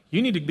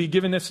 You need to be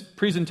giving this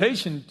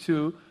presentation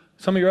to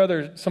some of your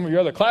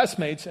other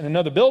classmates in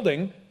another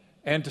building.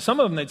 And to some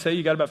of them, they'd say,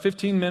 you got about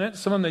 15 minutes.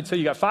 Some of them, they'd say,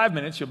 you got 5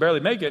 minutes. You'll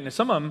barely make it. And to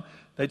some of them,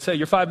 they'd say,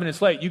 you're 5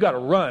 minutes late. You got to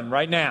run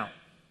right now.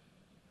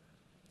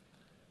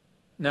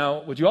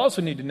 Now, what you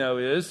also need to know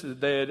is that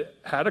they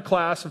had a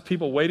class of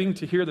people waiting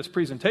to hear this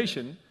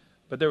presentation,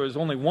 but there was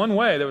only one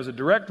way. There was a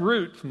direct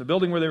route from the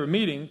building where they were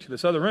meeting to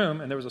this other room,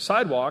 and there was a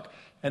sidewalk,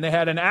 and they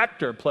had an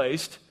actor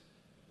placed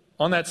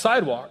on that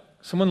sidewalk,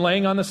 someone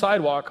laying on the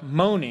sidewalk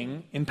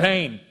moaning in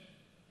pain.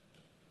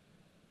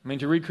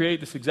 To recreate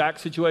this exact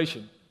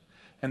situation.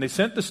 And they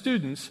sent the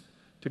students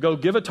to go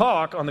give a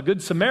talk on the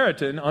Good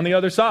Samaritan on the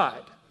other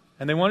side.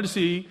 And they wanted to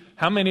see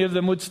how many of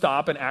them would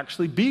stop and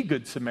actually be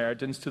Good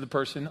Samaritans to the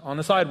person on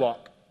the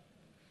sidewalk.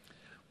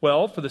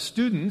 Well, for the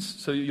students,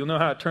 so you'll know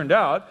how it turned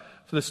out,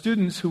 for the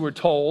students who were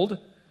told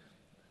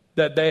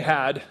that they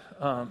had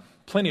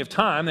plenty of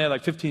time, they had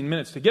like 15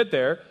 minutes to get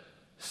there,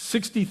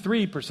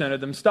 63% of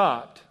them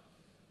stopped.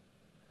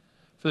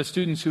 For the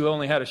students who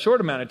only had a short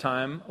amount of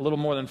time, a little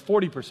more than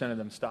 40% of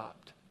them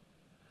stopped.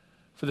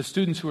 For the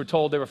students who were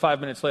told they were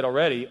 5 minutes late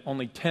already,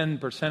 only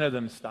 10% of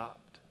them stopped.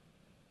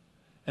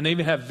 And they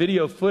even have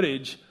video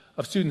footage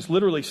of students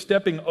literally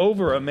stepping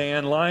over a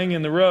man lying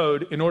in the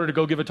road in order to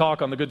go give a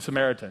talk on the Good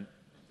Samaritan.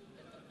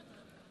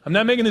 I'm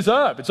not making this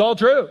up. It's all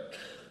true.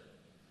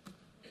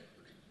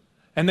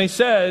 And they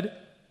said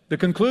the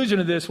conclusion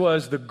of this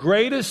was the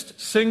greatest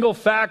single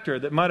factor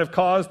that might have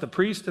caused the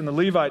priest and the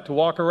Levite to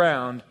walk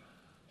around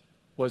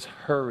was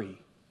hurry.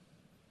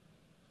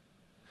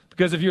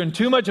 Because if you're in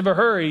too much of a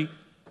hurry,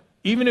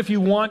 even if you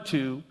want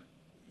to,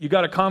 you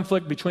got a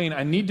conflict between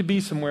I need to be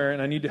somewhere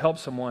and I need to help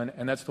someone,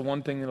 and that's the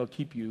one thing that'll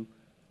keep you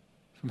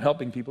from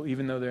helping people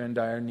even though they're in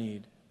dire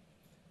need.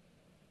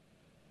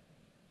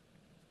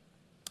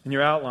 In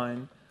your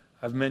outline,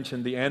 I've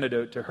mentioned the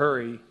antidote to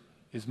hurry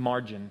is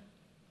margin.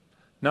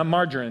 Not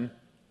margarine,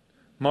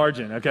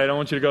 margin. Okay, I don't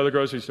want you to go to the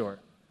grocery store.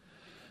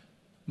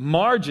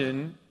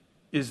 Margin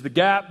is the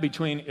gap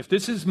between if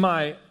this is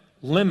my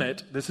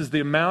limit, this is the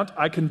amount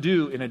I can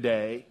do in a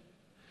day,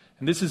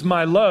 and this is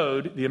my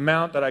load, the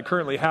amount that I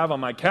currently have on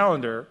my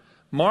calendar.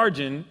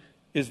 Margin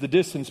is the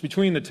distance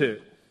between the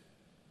two.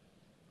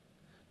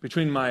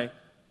 Between my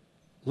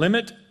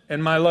limit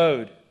and my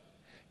load.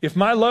 If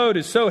my load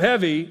is so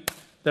heavy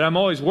that I'm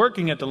always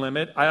working at the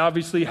limit, I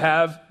obviously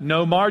have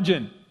no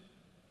margin.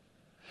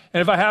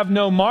 And if I have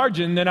no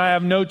margin, then I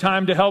have no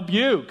time to help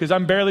you because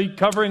I'm barely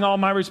covering all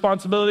my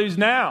responsibilities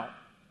now.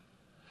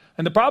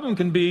 And the problem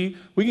can be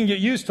we can get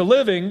used to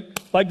living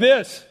like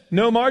this,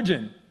 no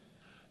margin.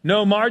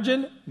 No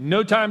margin,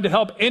 no time to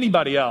help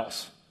anybody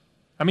else.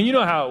 You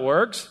know how it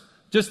works.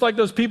 Just like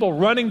those people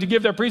running to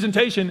give their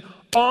presentation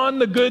on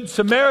the Good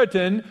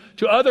Samaritan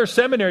to other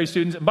seminary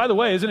students. And by the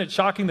way, isn't it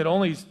shocking that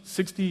only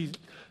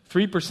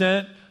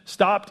 63%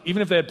 stopped,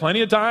 even if they had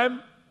plenty of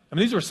time?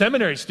 These were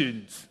seminary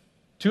students.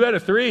 2 out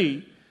of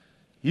 3.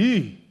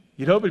 You'd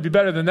hope it'd be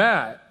better than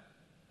that.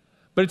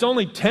 But it's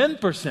only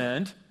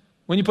 10%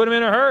 when you put them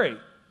in a hurry.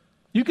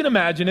 You can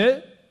imagine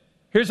it.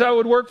 Here's how it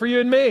would work for you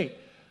and me.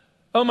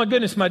 Oh my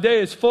goodness, my day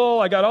is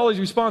full. I got all these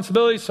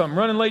responsibilities, so I'm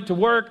running late to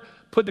work.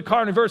 Put the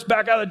car in reverse,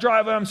 back out of the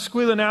driveway. I'm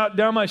squealing out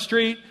down my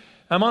street.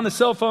 I'm on the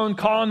cell phone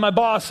calling my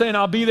boss saying,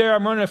 I'll be there.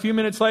 I'm running a few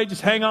minutes late.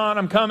 Just hang on.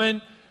 I'm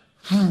coming.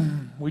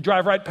 We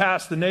drive right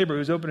past the neighbor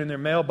who's opening their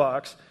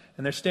mailbox,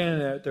 and they're standing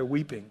there. They're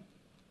weeping.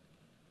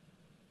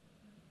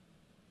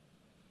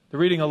 They're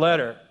reading a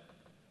letter.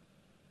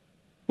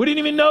 We didn't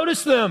even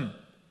notice them.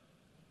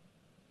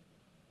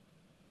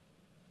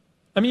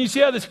 I mean, you see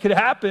how this could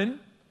happen?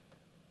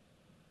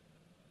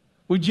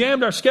 We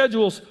jammed our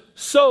schedules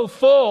so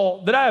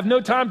full that I have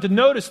no time to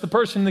notice the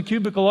person in the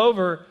cubicle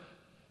over.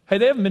 Hey,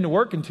 they haven't been to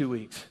work in 2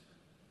 weeks.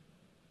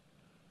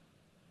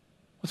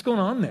 What's going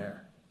on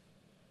there?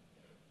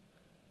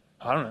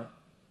 I don't know.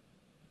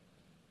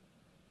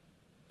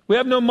 We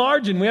have no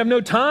margin. We have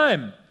no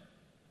time.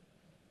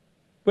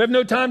 We have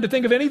no time to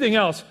think of anything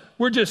else.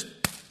 We're just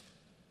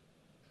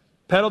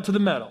pedal to the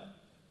metal.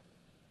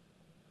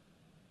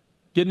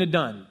 Getting it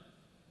done.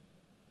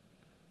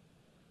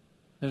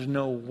 There's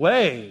no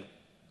way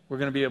we're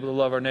going to be able to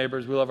love our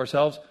neighbors. We love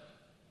ourselves.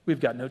 We've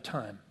got no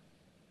time.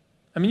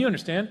 I mean, you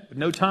understand. With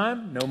no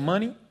time, no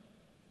money,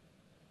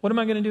 what am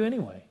I going to do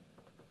anyway?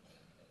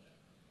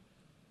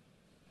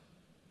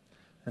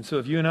 And so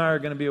if you and I are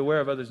going to be aware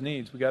of others'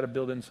 needs, we've got to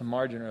build in some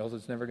margin or else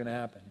it's never going to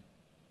happen.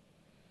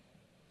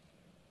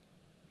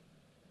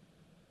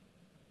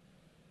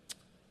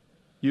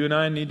 You and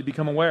I need to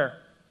become aware.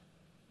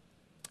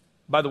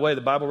 By the way,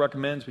 the Bible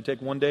recommends we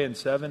take one day in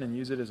 7 and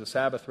use it as a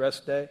Sabbath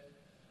rest day.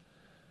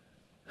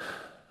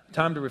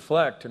 Time to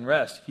reflect and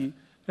rest. If you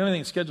don't have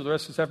anything scheduled the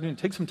rest of this afternoon,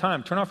 take some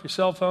time. Turn off your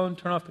cell phone,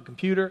 turn off the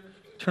computer,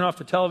 turn off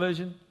the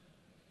television.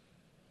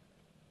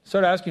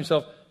 Start asking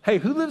yourself, hey,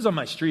 who lives on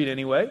my street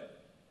anyway?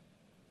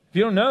 If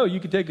you don't know, you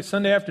could take a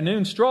Sunday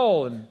afternoon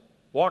stroll and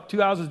walk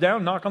 2 houses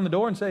down, knock on the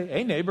door and say,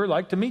 hey, neighbor,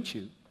 like to meet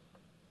you.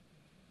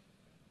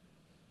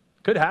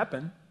 Could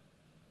happen.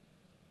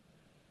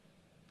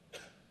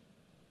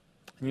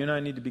 And you and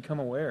I need to become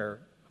aware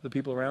of the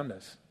people around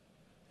us,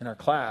 in our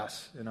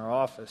class, in our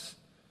office,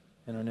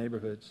 in our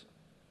neighborhoods.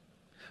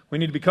 We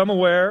need to become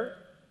aware.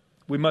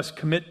 We must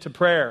commit to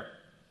prayer.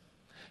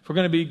 If we're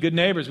going to be good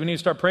neighbors, we need to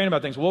start praying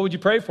about things. What would you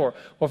pray for?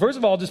 Well, first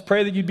of all, just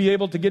pray that you'd be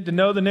able to get to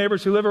know the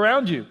neighbors who live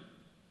around you.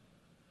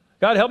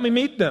 God, help me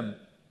meet them.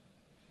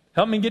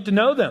 Help me get to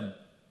know them.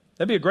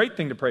 That'd be a great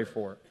thing to pray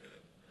for.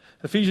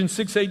 Ephesians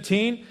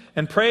 6:18,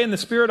 and pray in the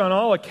Spirit on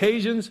all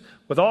occasions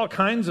with all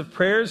kinds of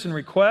prayers and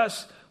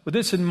requests. With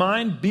this in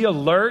mind, be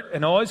alert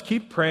and always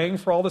keep praying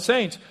for all the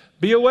saints.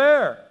 Be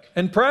aware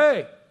and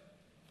pray.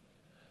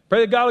 Pray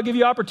that God will give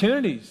you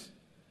opportunities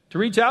to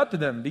reach out to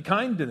them, be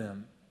kind to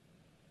them.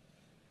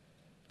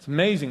 It's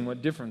amazing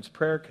what difference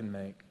prayer can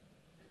make.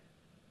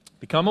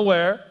 Become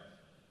aware,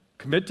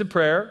 commit to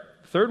prayer.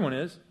 The third one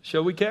is,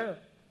 show we care.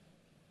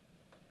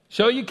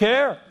 Show you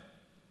care. I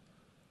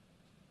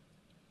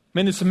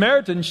mean, the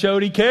Samaritan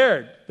showed he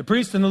cared. The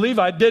priest and the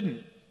Levite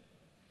didn't.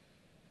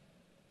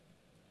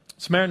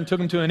 The Samaritan took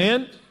him to an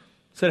inn,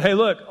 said, hey,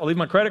 look, I'll leave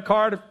my credit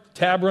card. If the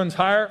tab runs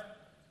higher,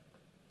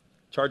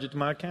 charge it to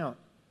my account.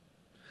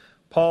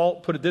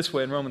 Paul put it this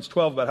way in Romans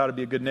 12 about how to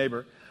be a good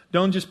neighbor.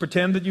 Don't just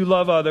pretend that you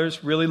love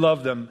others, really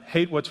love them.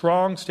 Hate what's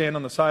wrong, stand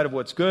on the side of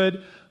what's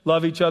good,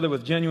 love each other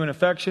with genuine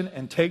affection,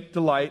 and take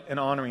delight in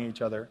honoring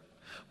each other.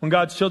 When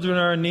God's children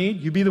are in need,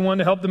 you be the one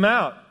to help them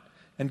out.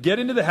 And get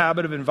into the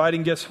habit of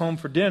inviting guests home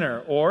for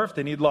dinner, or if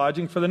they need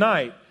lodging for the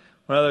night.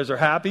 When others are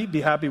happy,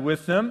 be happy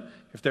with them.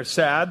 If they're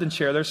sad, then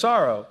share their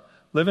sorrow.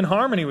 Live in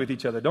harmony with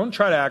each other. Don't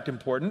try to act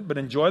important, but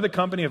enjoy the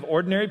company of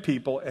ordinary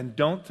people, and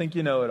don't think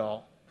you know it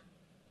all.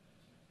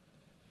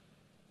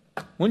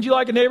 Wouldn't you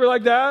like a neighbor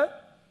like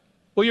that?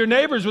 Well, your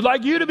neighbors would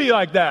like you to be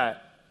like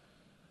that.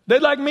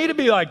 They'd like me to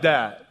be like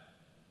that.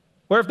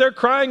 Where if they're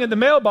crying in the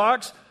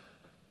mailbox,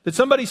 that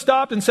somebody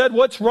stopped and said,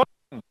 what's wrong?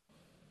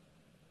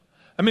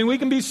 I mean, we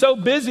can be so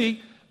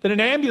busy that an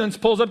ambulance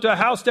pulls up to a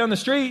house down the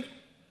street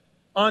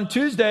on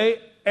Tuesday,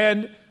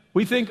 and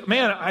we think,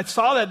 man, I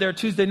saw that there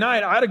Tuesday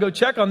night. I ought to go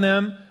check on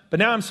them, but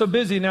now I'm so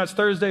busy. Now it's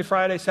Thursday,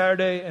 Friday,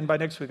 Saturday, and by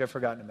next week I've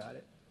forgotten about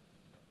it.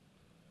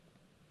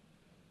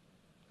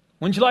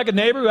 Wouldn't you like a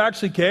neighbor who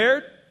actually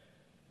cared?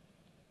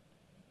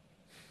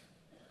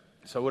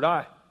 So would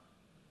I.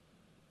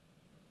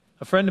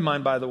 A friend of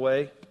mine, by the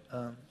way,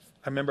 I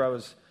remember I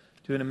was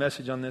doing a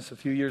message on this a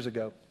few years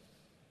ago.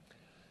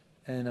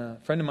 And a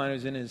friend of mine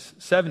who's in his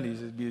 70s,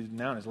 he'd be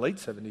now in his late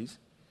 70s,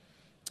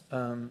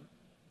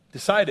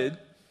 decided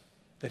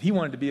that he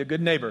wanted to be a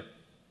good neighbor.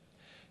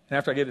 And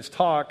after I gave this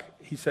talk,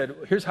 he said,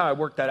 here's how I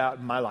worked that out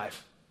in my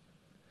life.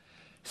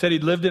 He said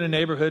he'd lived in a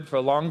neighborhood for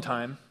a long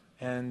time,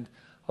 and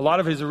a lot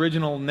of his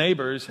original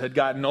neighbors had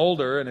gotten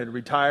older and had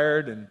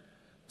retired, and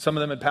some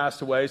of them had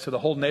passed away, so the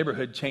whole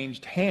neighborhood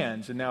changed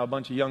hands, and now a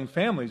bunch of young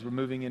families were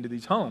moving into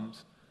these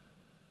homes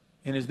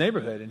in his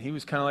neighborhood. And he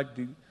was kind of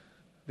like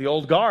the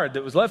old guard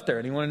that was left there,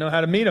 and he wanted to know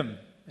how to meet them.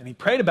 And he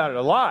prayed about it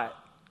a lot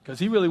because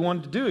he really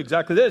wanted to do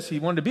exactly this. He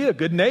wanted to be a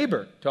good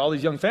neighbor to all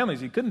these young families.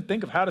 He couldn't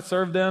think of how to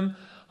serve them,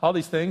 all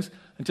these things,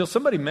 until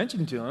somebody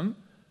mentioned to him,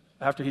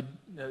 after he'd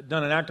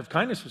done an act of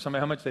kindness for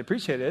somebody, how much they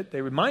appreciated it.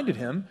 They reminded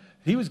him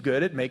that he was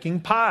good at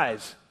making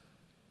pies.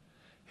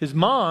 His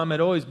mom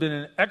had always been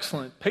an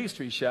excellent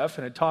pastry chef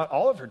and had taught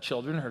all of her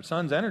children, her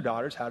sons and her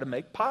daughters, how to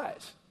make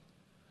pies.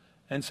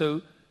 And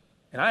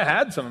I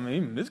had some of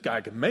them. This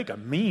guy could make a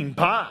mean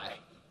pie.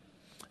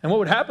 And what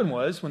would happen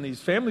was, when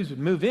these families would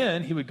move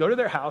in, he would go to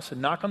their house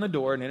and knock on the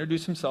door and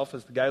introduce himself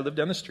as the guy who lived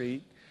down the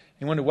street.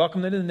 He wanted to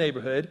welcome them to the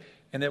neighborhood,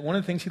 and that one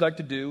of the things he liked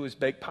to do was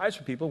bake pies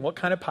for people. And what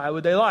kind of pie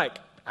would they like?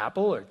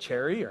 apple or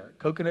cherry or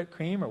coconut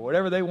cream or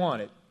whatever they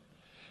wanted.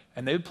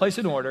 And they would place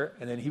an order,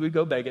 and then he would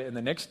go bake it, and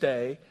the next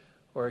day,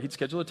 or he'd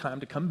schedule a time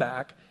to come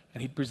back,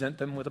 and he'd present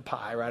them with a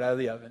pie right out of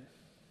the oven.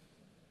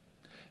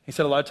 He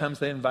said a lot of times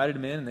they invited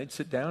him in, and they'd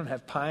sit down and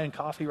have pie and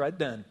coffee right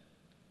then.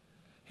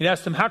 He'd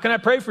ask them, how can I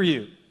pray for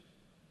you?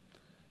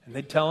 And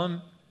they'd tell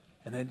him,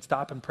 and they'd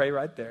stop and pray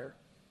right there.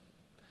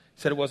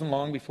 He said it wasn't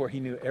long before he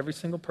knew every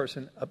single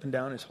person up and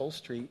down his whole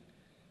street.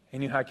 He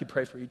knew how he could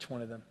pray for each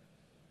one of them.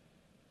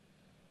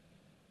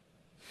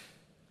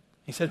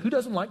 He said, who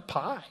doesn't like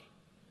pie?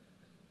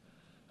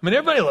 I mean,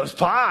 everybody loves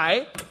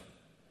pie.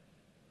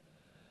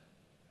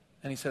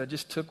 And he said, I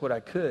just took what I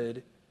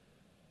could,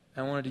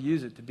 and I wanted to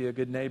use it to be a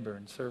good neighbor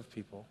and serve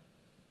people.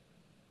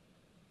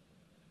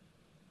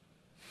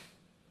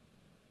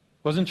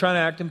 Wasn't trying to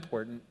act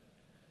important.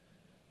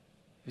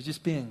 He was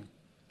just being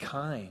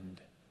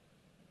kind.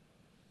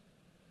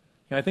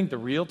 You know, I think the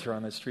realtor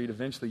on the street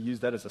eventually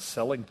used that as a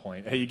selling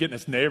point. Hey, you get in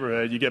this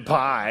neighborhood, you get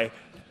pie.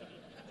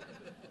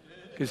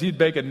 Because he'd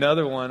bake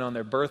another one on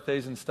their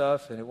birthdays and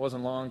stuff, and it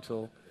wasn't long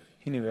till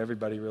he knew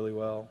everybody really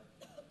well.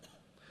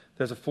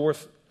 There's a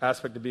fourth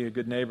aspect of being a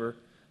good neighbor.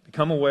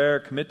 Become aware,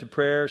 commit to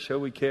prayer, show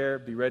we care,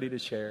 be ready to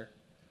share.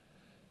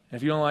 And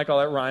if you don't like all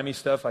that rhymey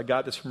stuff, I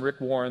got this from Rick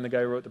Warren, the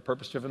guy who wrote The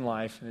Purpose-Driven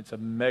Life, and it's a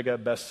mega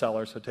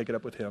bestseller, so take it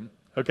up with him.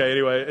 Okay,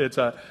 anyway,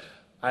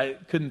 I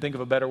couldn't think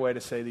of a better way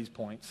to say these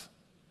points.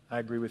 I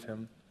agree with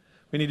him.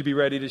 We need to be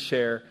ready to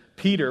share.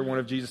 Peter, one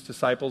of Jesus'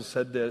 disciples,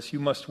 said this, you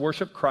must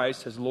worship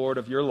Christ as Lord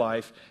of your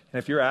life, and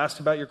if you're asked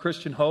about your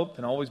Christian hope,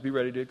 then always be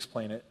ready to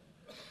explain it.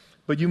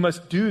 But you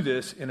must do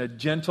this in a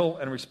gentle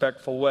and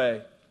respectful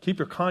way. Keep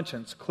your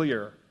conscience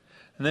clear.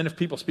 And then if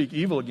people speak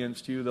evil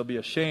against you, they'll be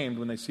ashamed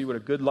when they see what a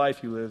good life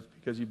you live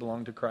because you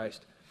belong to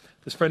Christ.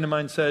 This friend of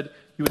mine said,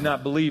 you would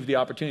not believe the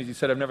opportunities. He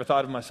said, I've never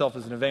thought of myself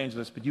as an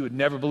evangelist, but you would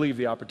never believe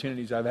the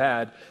opportunities I've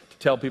had to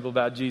tell people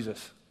about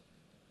Jesus.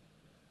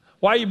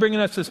 Why are you bringing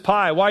us this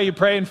pie? Why are you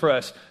praying for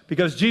us?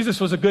 Because Jesus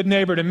was a good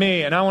neighbor to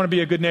me, and I want to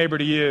be a good neighbor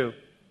to you.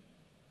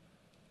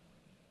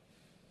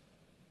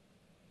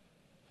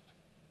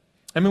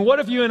 I mean, what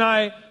if you and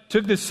I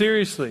took this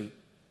seriously?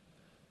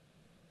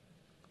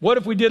 What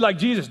if we did like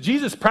Jesus?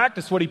 Jesus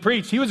practiced what he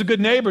preached. He was a good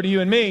neighbor to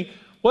you and me.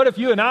 What if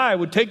you and I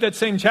would take that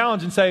same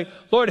challenge and say,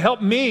 Lord,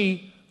 help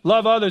me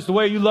love others the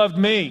way you loved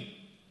me.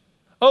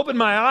 Open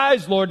my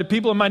eyes, Lord, to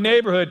people in my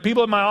neighborhood,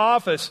 people in my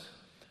office,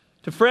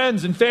 to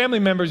friends and family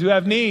members who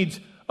have needs.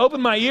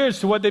 Open my ears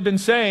to what they've been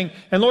saying.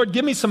 And Lord,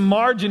 give me some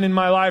margin in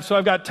my life so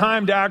I've got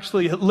time to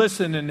actually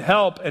listen and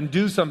help and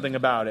do something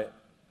about it.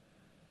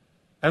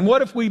 And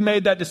what if we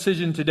made that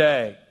decision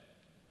today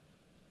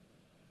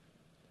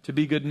to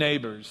be good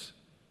neighbors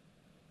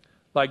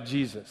like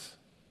Jesus?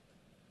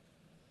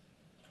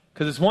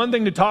 Because it's one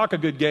thing to talk a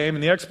good game,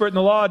 and the expert in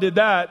the law did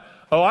that.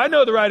 Oh, I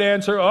know the right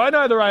answer. Oh, I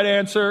know the right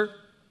answer.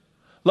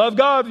 Love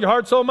God with your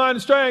heart, soul, mind,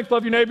 and strength.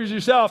 Love your neighbors as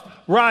yourself.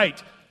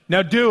 Right.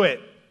 Now do it.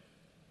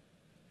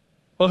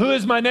 Well, who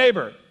is my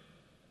neighbor?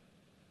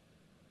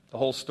 The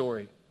whole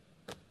story.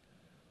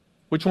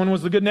 Which one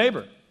was the good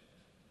neighbor?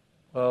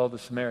 Well, the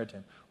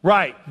Samaritan.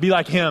 Right. Be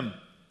like him.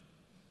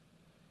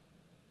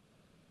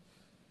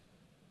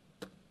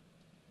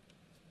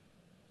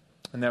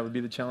 And that would be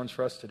the challenge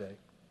for us today.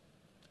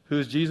 Who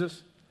is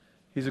Jesus?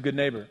 He's a good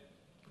neighbor.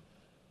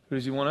 Who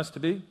does he want us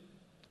to be?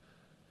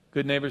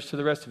 Good neighbors to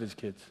the rest of his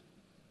kids.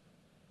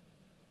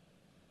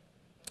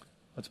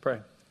 Let's pray.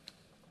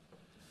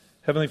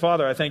 Heavenly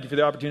Father, I thank you for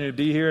the opportunity to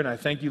be here, and I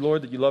thank you,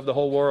 Lord, that you love the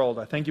whole world.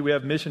 I thank you we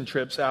have mission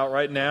trips out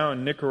right now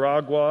in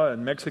Nicaragua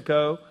and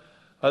Mexico,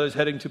 others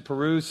heading to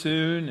Peru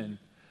soon, and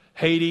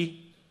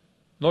Haiti.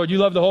 Lord, you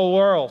love the whole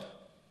world.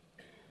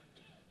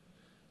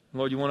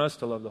 Lord, you want us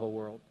to love the whole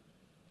world.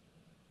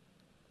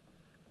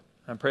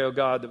 I pray, oh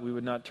God, that we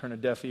would not turn a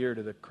deaf ear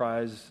to the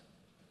cries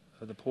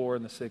of the poor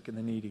and the sick and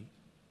the needy.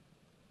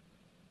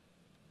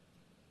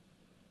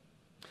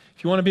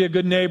 If you want to be a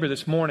good neighbor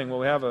this morning, well,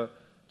 we have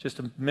just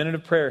a minute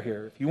of prayer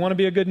here. If you want to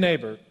be a good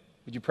neighbor,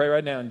 would you pray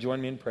right now and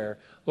join me in prayer?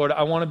 Lord,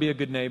 I want to be a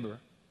good neighbor.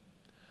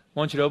 I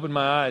want you to open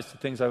my eyes to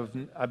things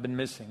I've been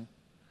missing.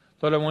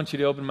 Lord, I want you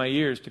to open my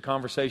ears to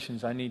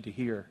conversations I need to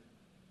hear.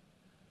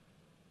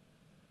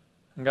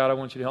 And God, I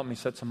want you to help me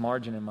set some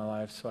margin in my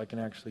life so I can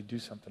actually do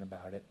something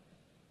about it.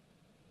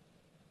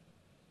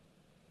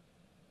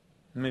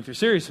 I mean, if you're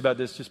serious about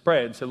this, just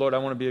pray and say, Lord, I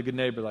want to be a good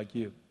neighbor like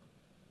you.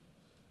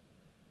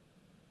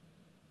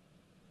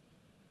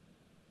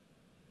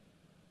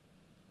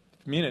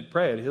 If you mean it,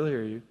 pray it. He'll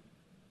hear you.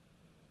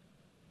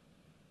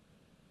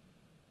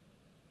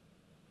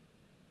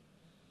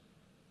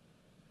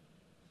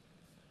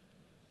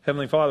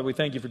 Heavenly Father, we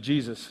thank you for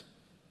Jesus,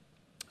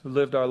 who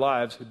lived our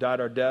lives, who died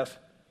our death,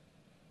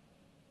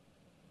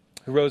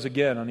 who rose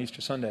again on Easter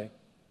Sunday,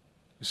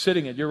 who's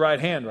sitting at your right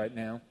hand right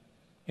now,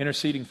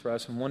 interceding for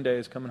us, and one day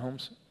is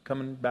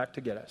coming back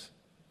to get us.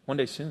 One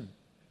day soon.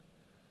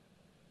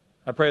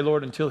 I pray,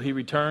 Lord, until he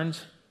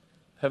returns,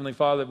 Heavenly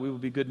Father, that we will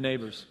be good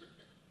neighbors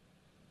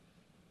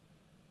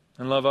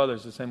and love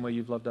others the same way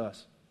you've loved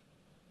us.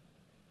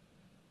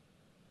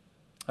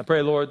 I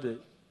pray, Lord,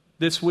 that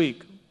this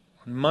week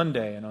on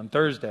Monday and on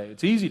Thursday.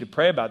 It's easy to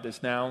pray about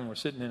this now, and we're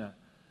sitting in a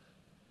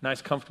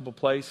nice, comfortable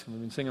place, and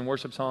we've been singing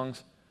worship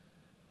songs.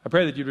 I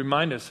pray that you'd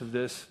remind us of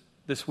this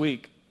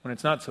week when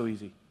it's not so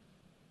easy.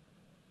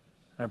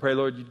 And I pray,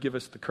 Lord, you'd give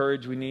us the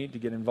courage we need to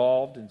get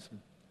involved in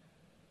some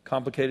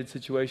complicated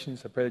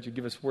situations. I pray that you'd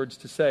give us words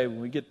to say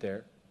when we get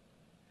there.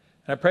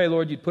 And I pray,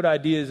 Lord, you'd put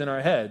ideas in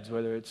our heads,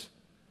 whether it's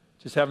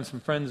just having some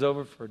friends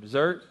over for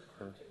dessert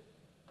or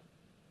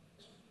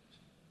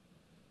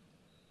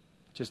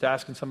just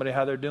asking somebody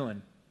how they're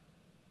doing.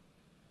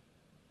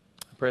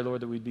 I pray,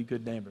 Lord, that we'd be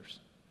good neighbors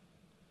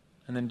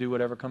and then do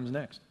whatever comes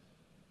next.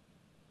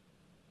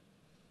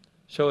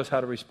 Show us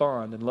how to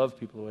respond and love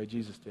people the way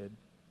Jesus did.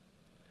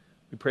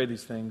 We pray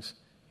these things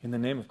in the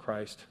name of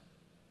Christ,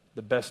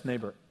 the best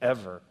neighbor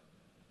ever.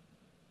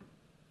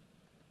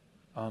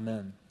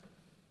 Amen.